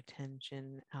radiate your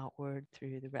attention outward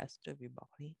through the rest of your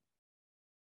body.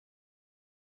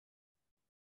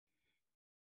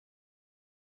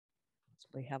 So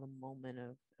we have a moment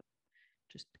of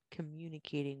just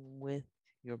communicating with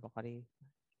your body,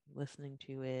 listening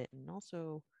to it, and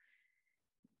also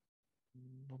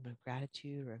a moment of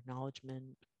gratitude or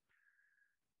acknowledgement,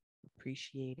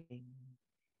 appreciating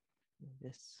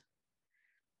this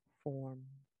form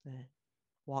that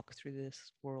walks through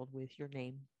this world with your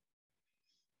name.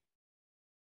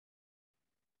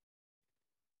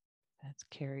 That's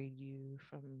carried you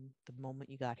from the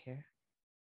moment you got here.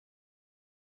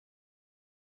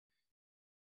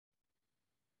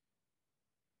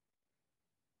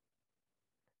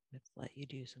 It's let you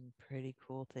do some pretty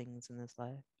cool things in this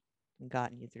life and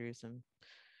gotten you through some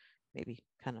maybe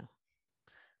kind of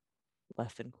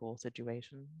less than cool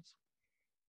situations,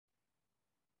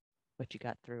 but you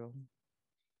got through them.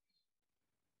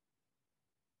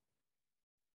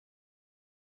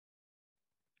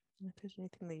 If there's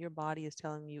anything that your body is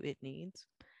telling you it needs,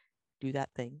 do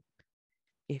that thing.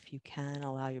 If you can,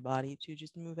 allow your body to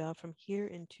just move out from here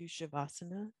into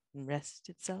Shavasana and rest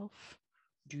itself,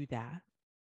 do that.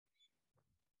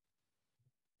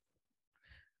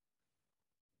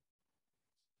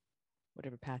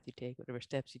 Whatever path you take, whatever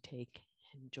steps you take,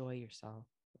 enjoy yourself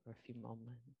for a few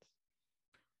moments.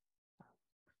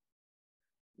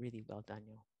 Really well done,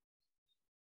 y'all.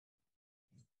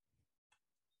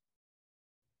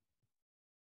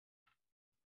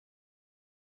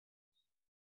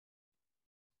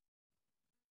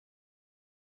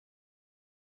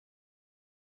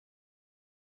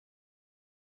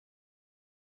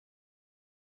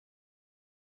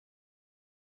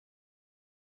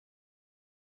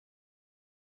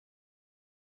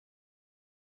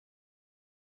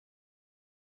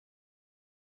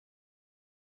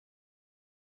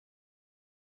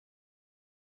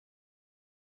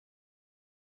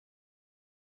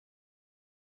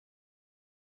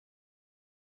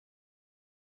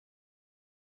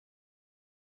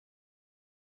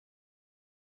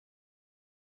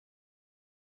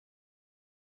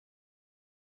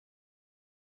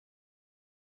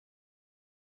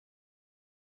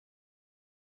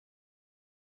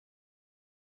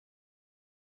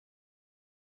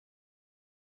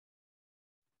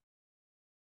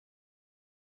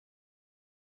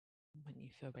 When you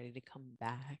feel ready to come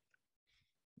back,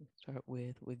 start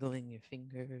with wiggling your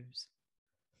fingers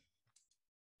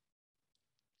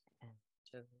and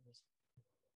toes.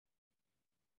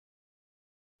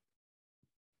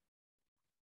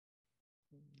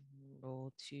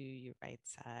 Roll to your right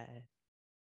side.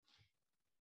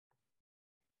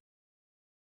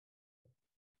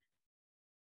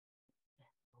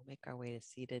 We'll make our way to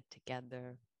seated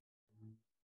together.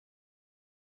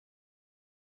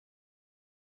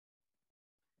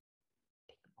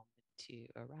 Take a moment to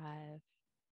arrive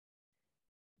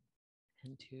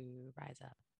and to rise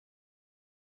up.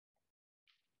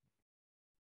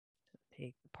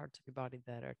 Take the parts of your body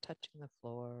that are touching the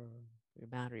floor, or your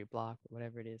mat or your block, or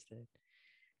whatever it is that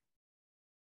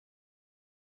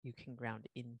you can ground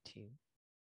into,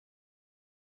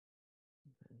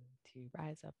 and to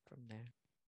rise up from there.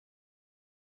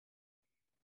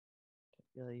 To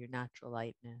feel your natural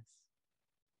lightness.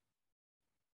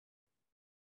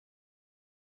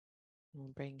 And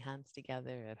we'll bring hands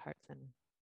together at heart center.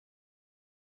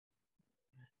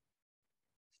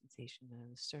 Sensation of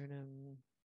the sternum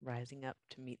rising up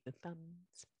to meet the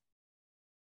thumbs.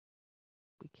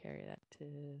 We carry that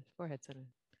to forehead center.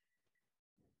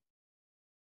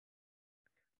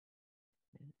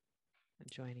 A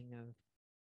joining of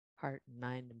heart,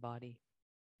 mind, and body,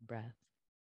 breath.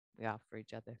 We offer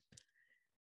each other.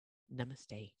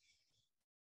 Namaste.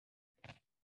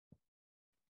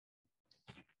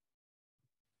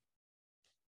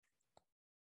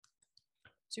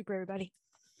 Super, everybody.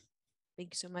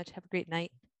 Thank you so much. Have a great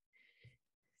night.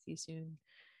 See you soon.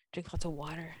 Drink lots of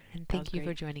water. And That was thank you for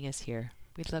great. joining us here.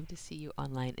 We'd love to see you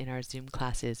online in our Zoom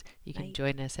classes. You can Night.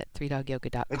 join us at Thanks,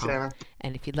 3dogyoga.com. Anna.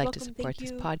 And if you'd like to Welcome. support Thank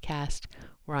this you. podcast,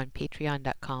 we're on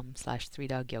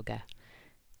patreon.com/3dogyoga.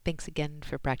 Thanks again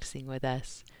for practicing with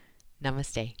us.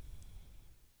 Namaste.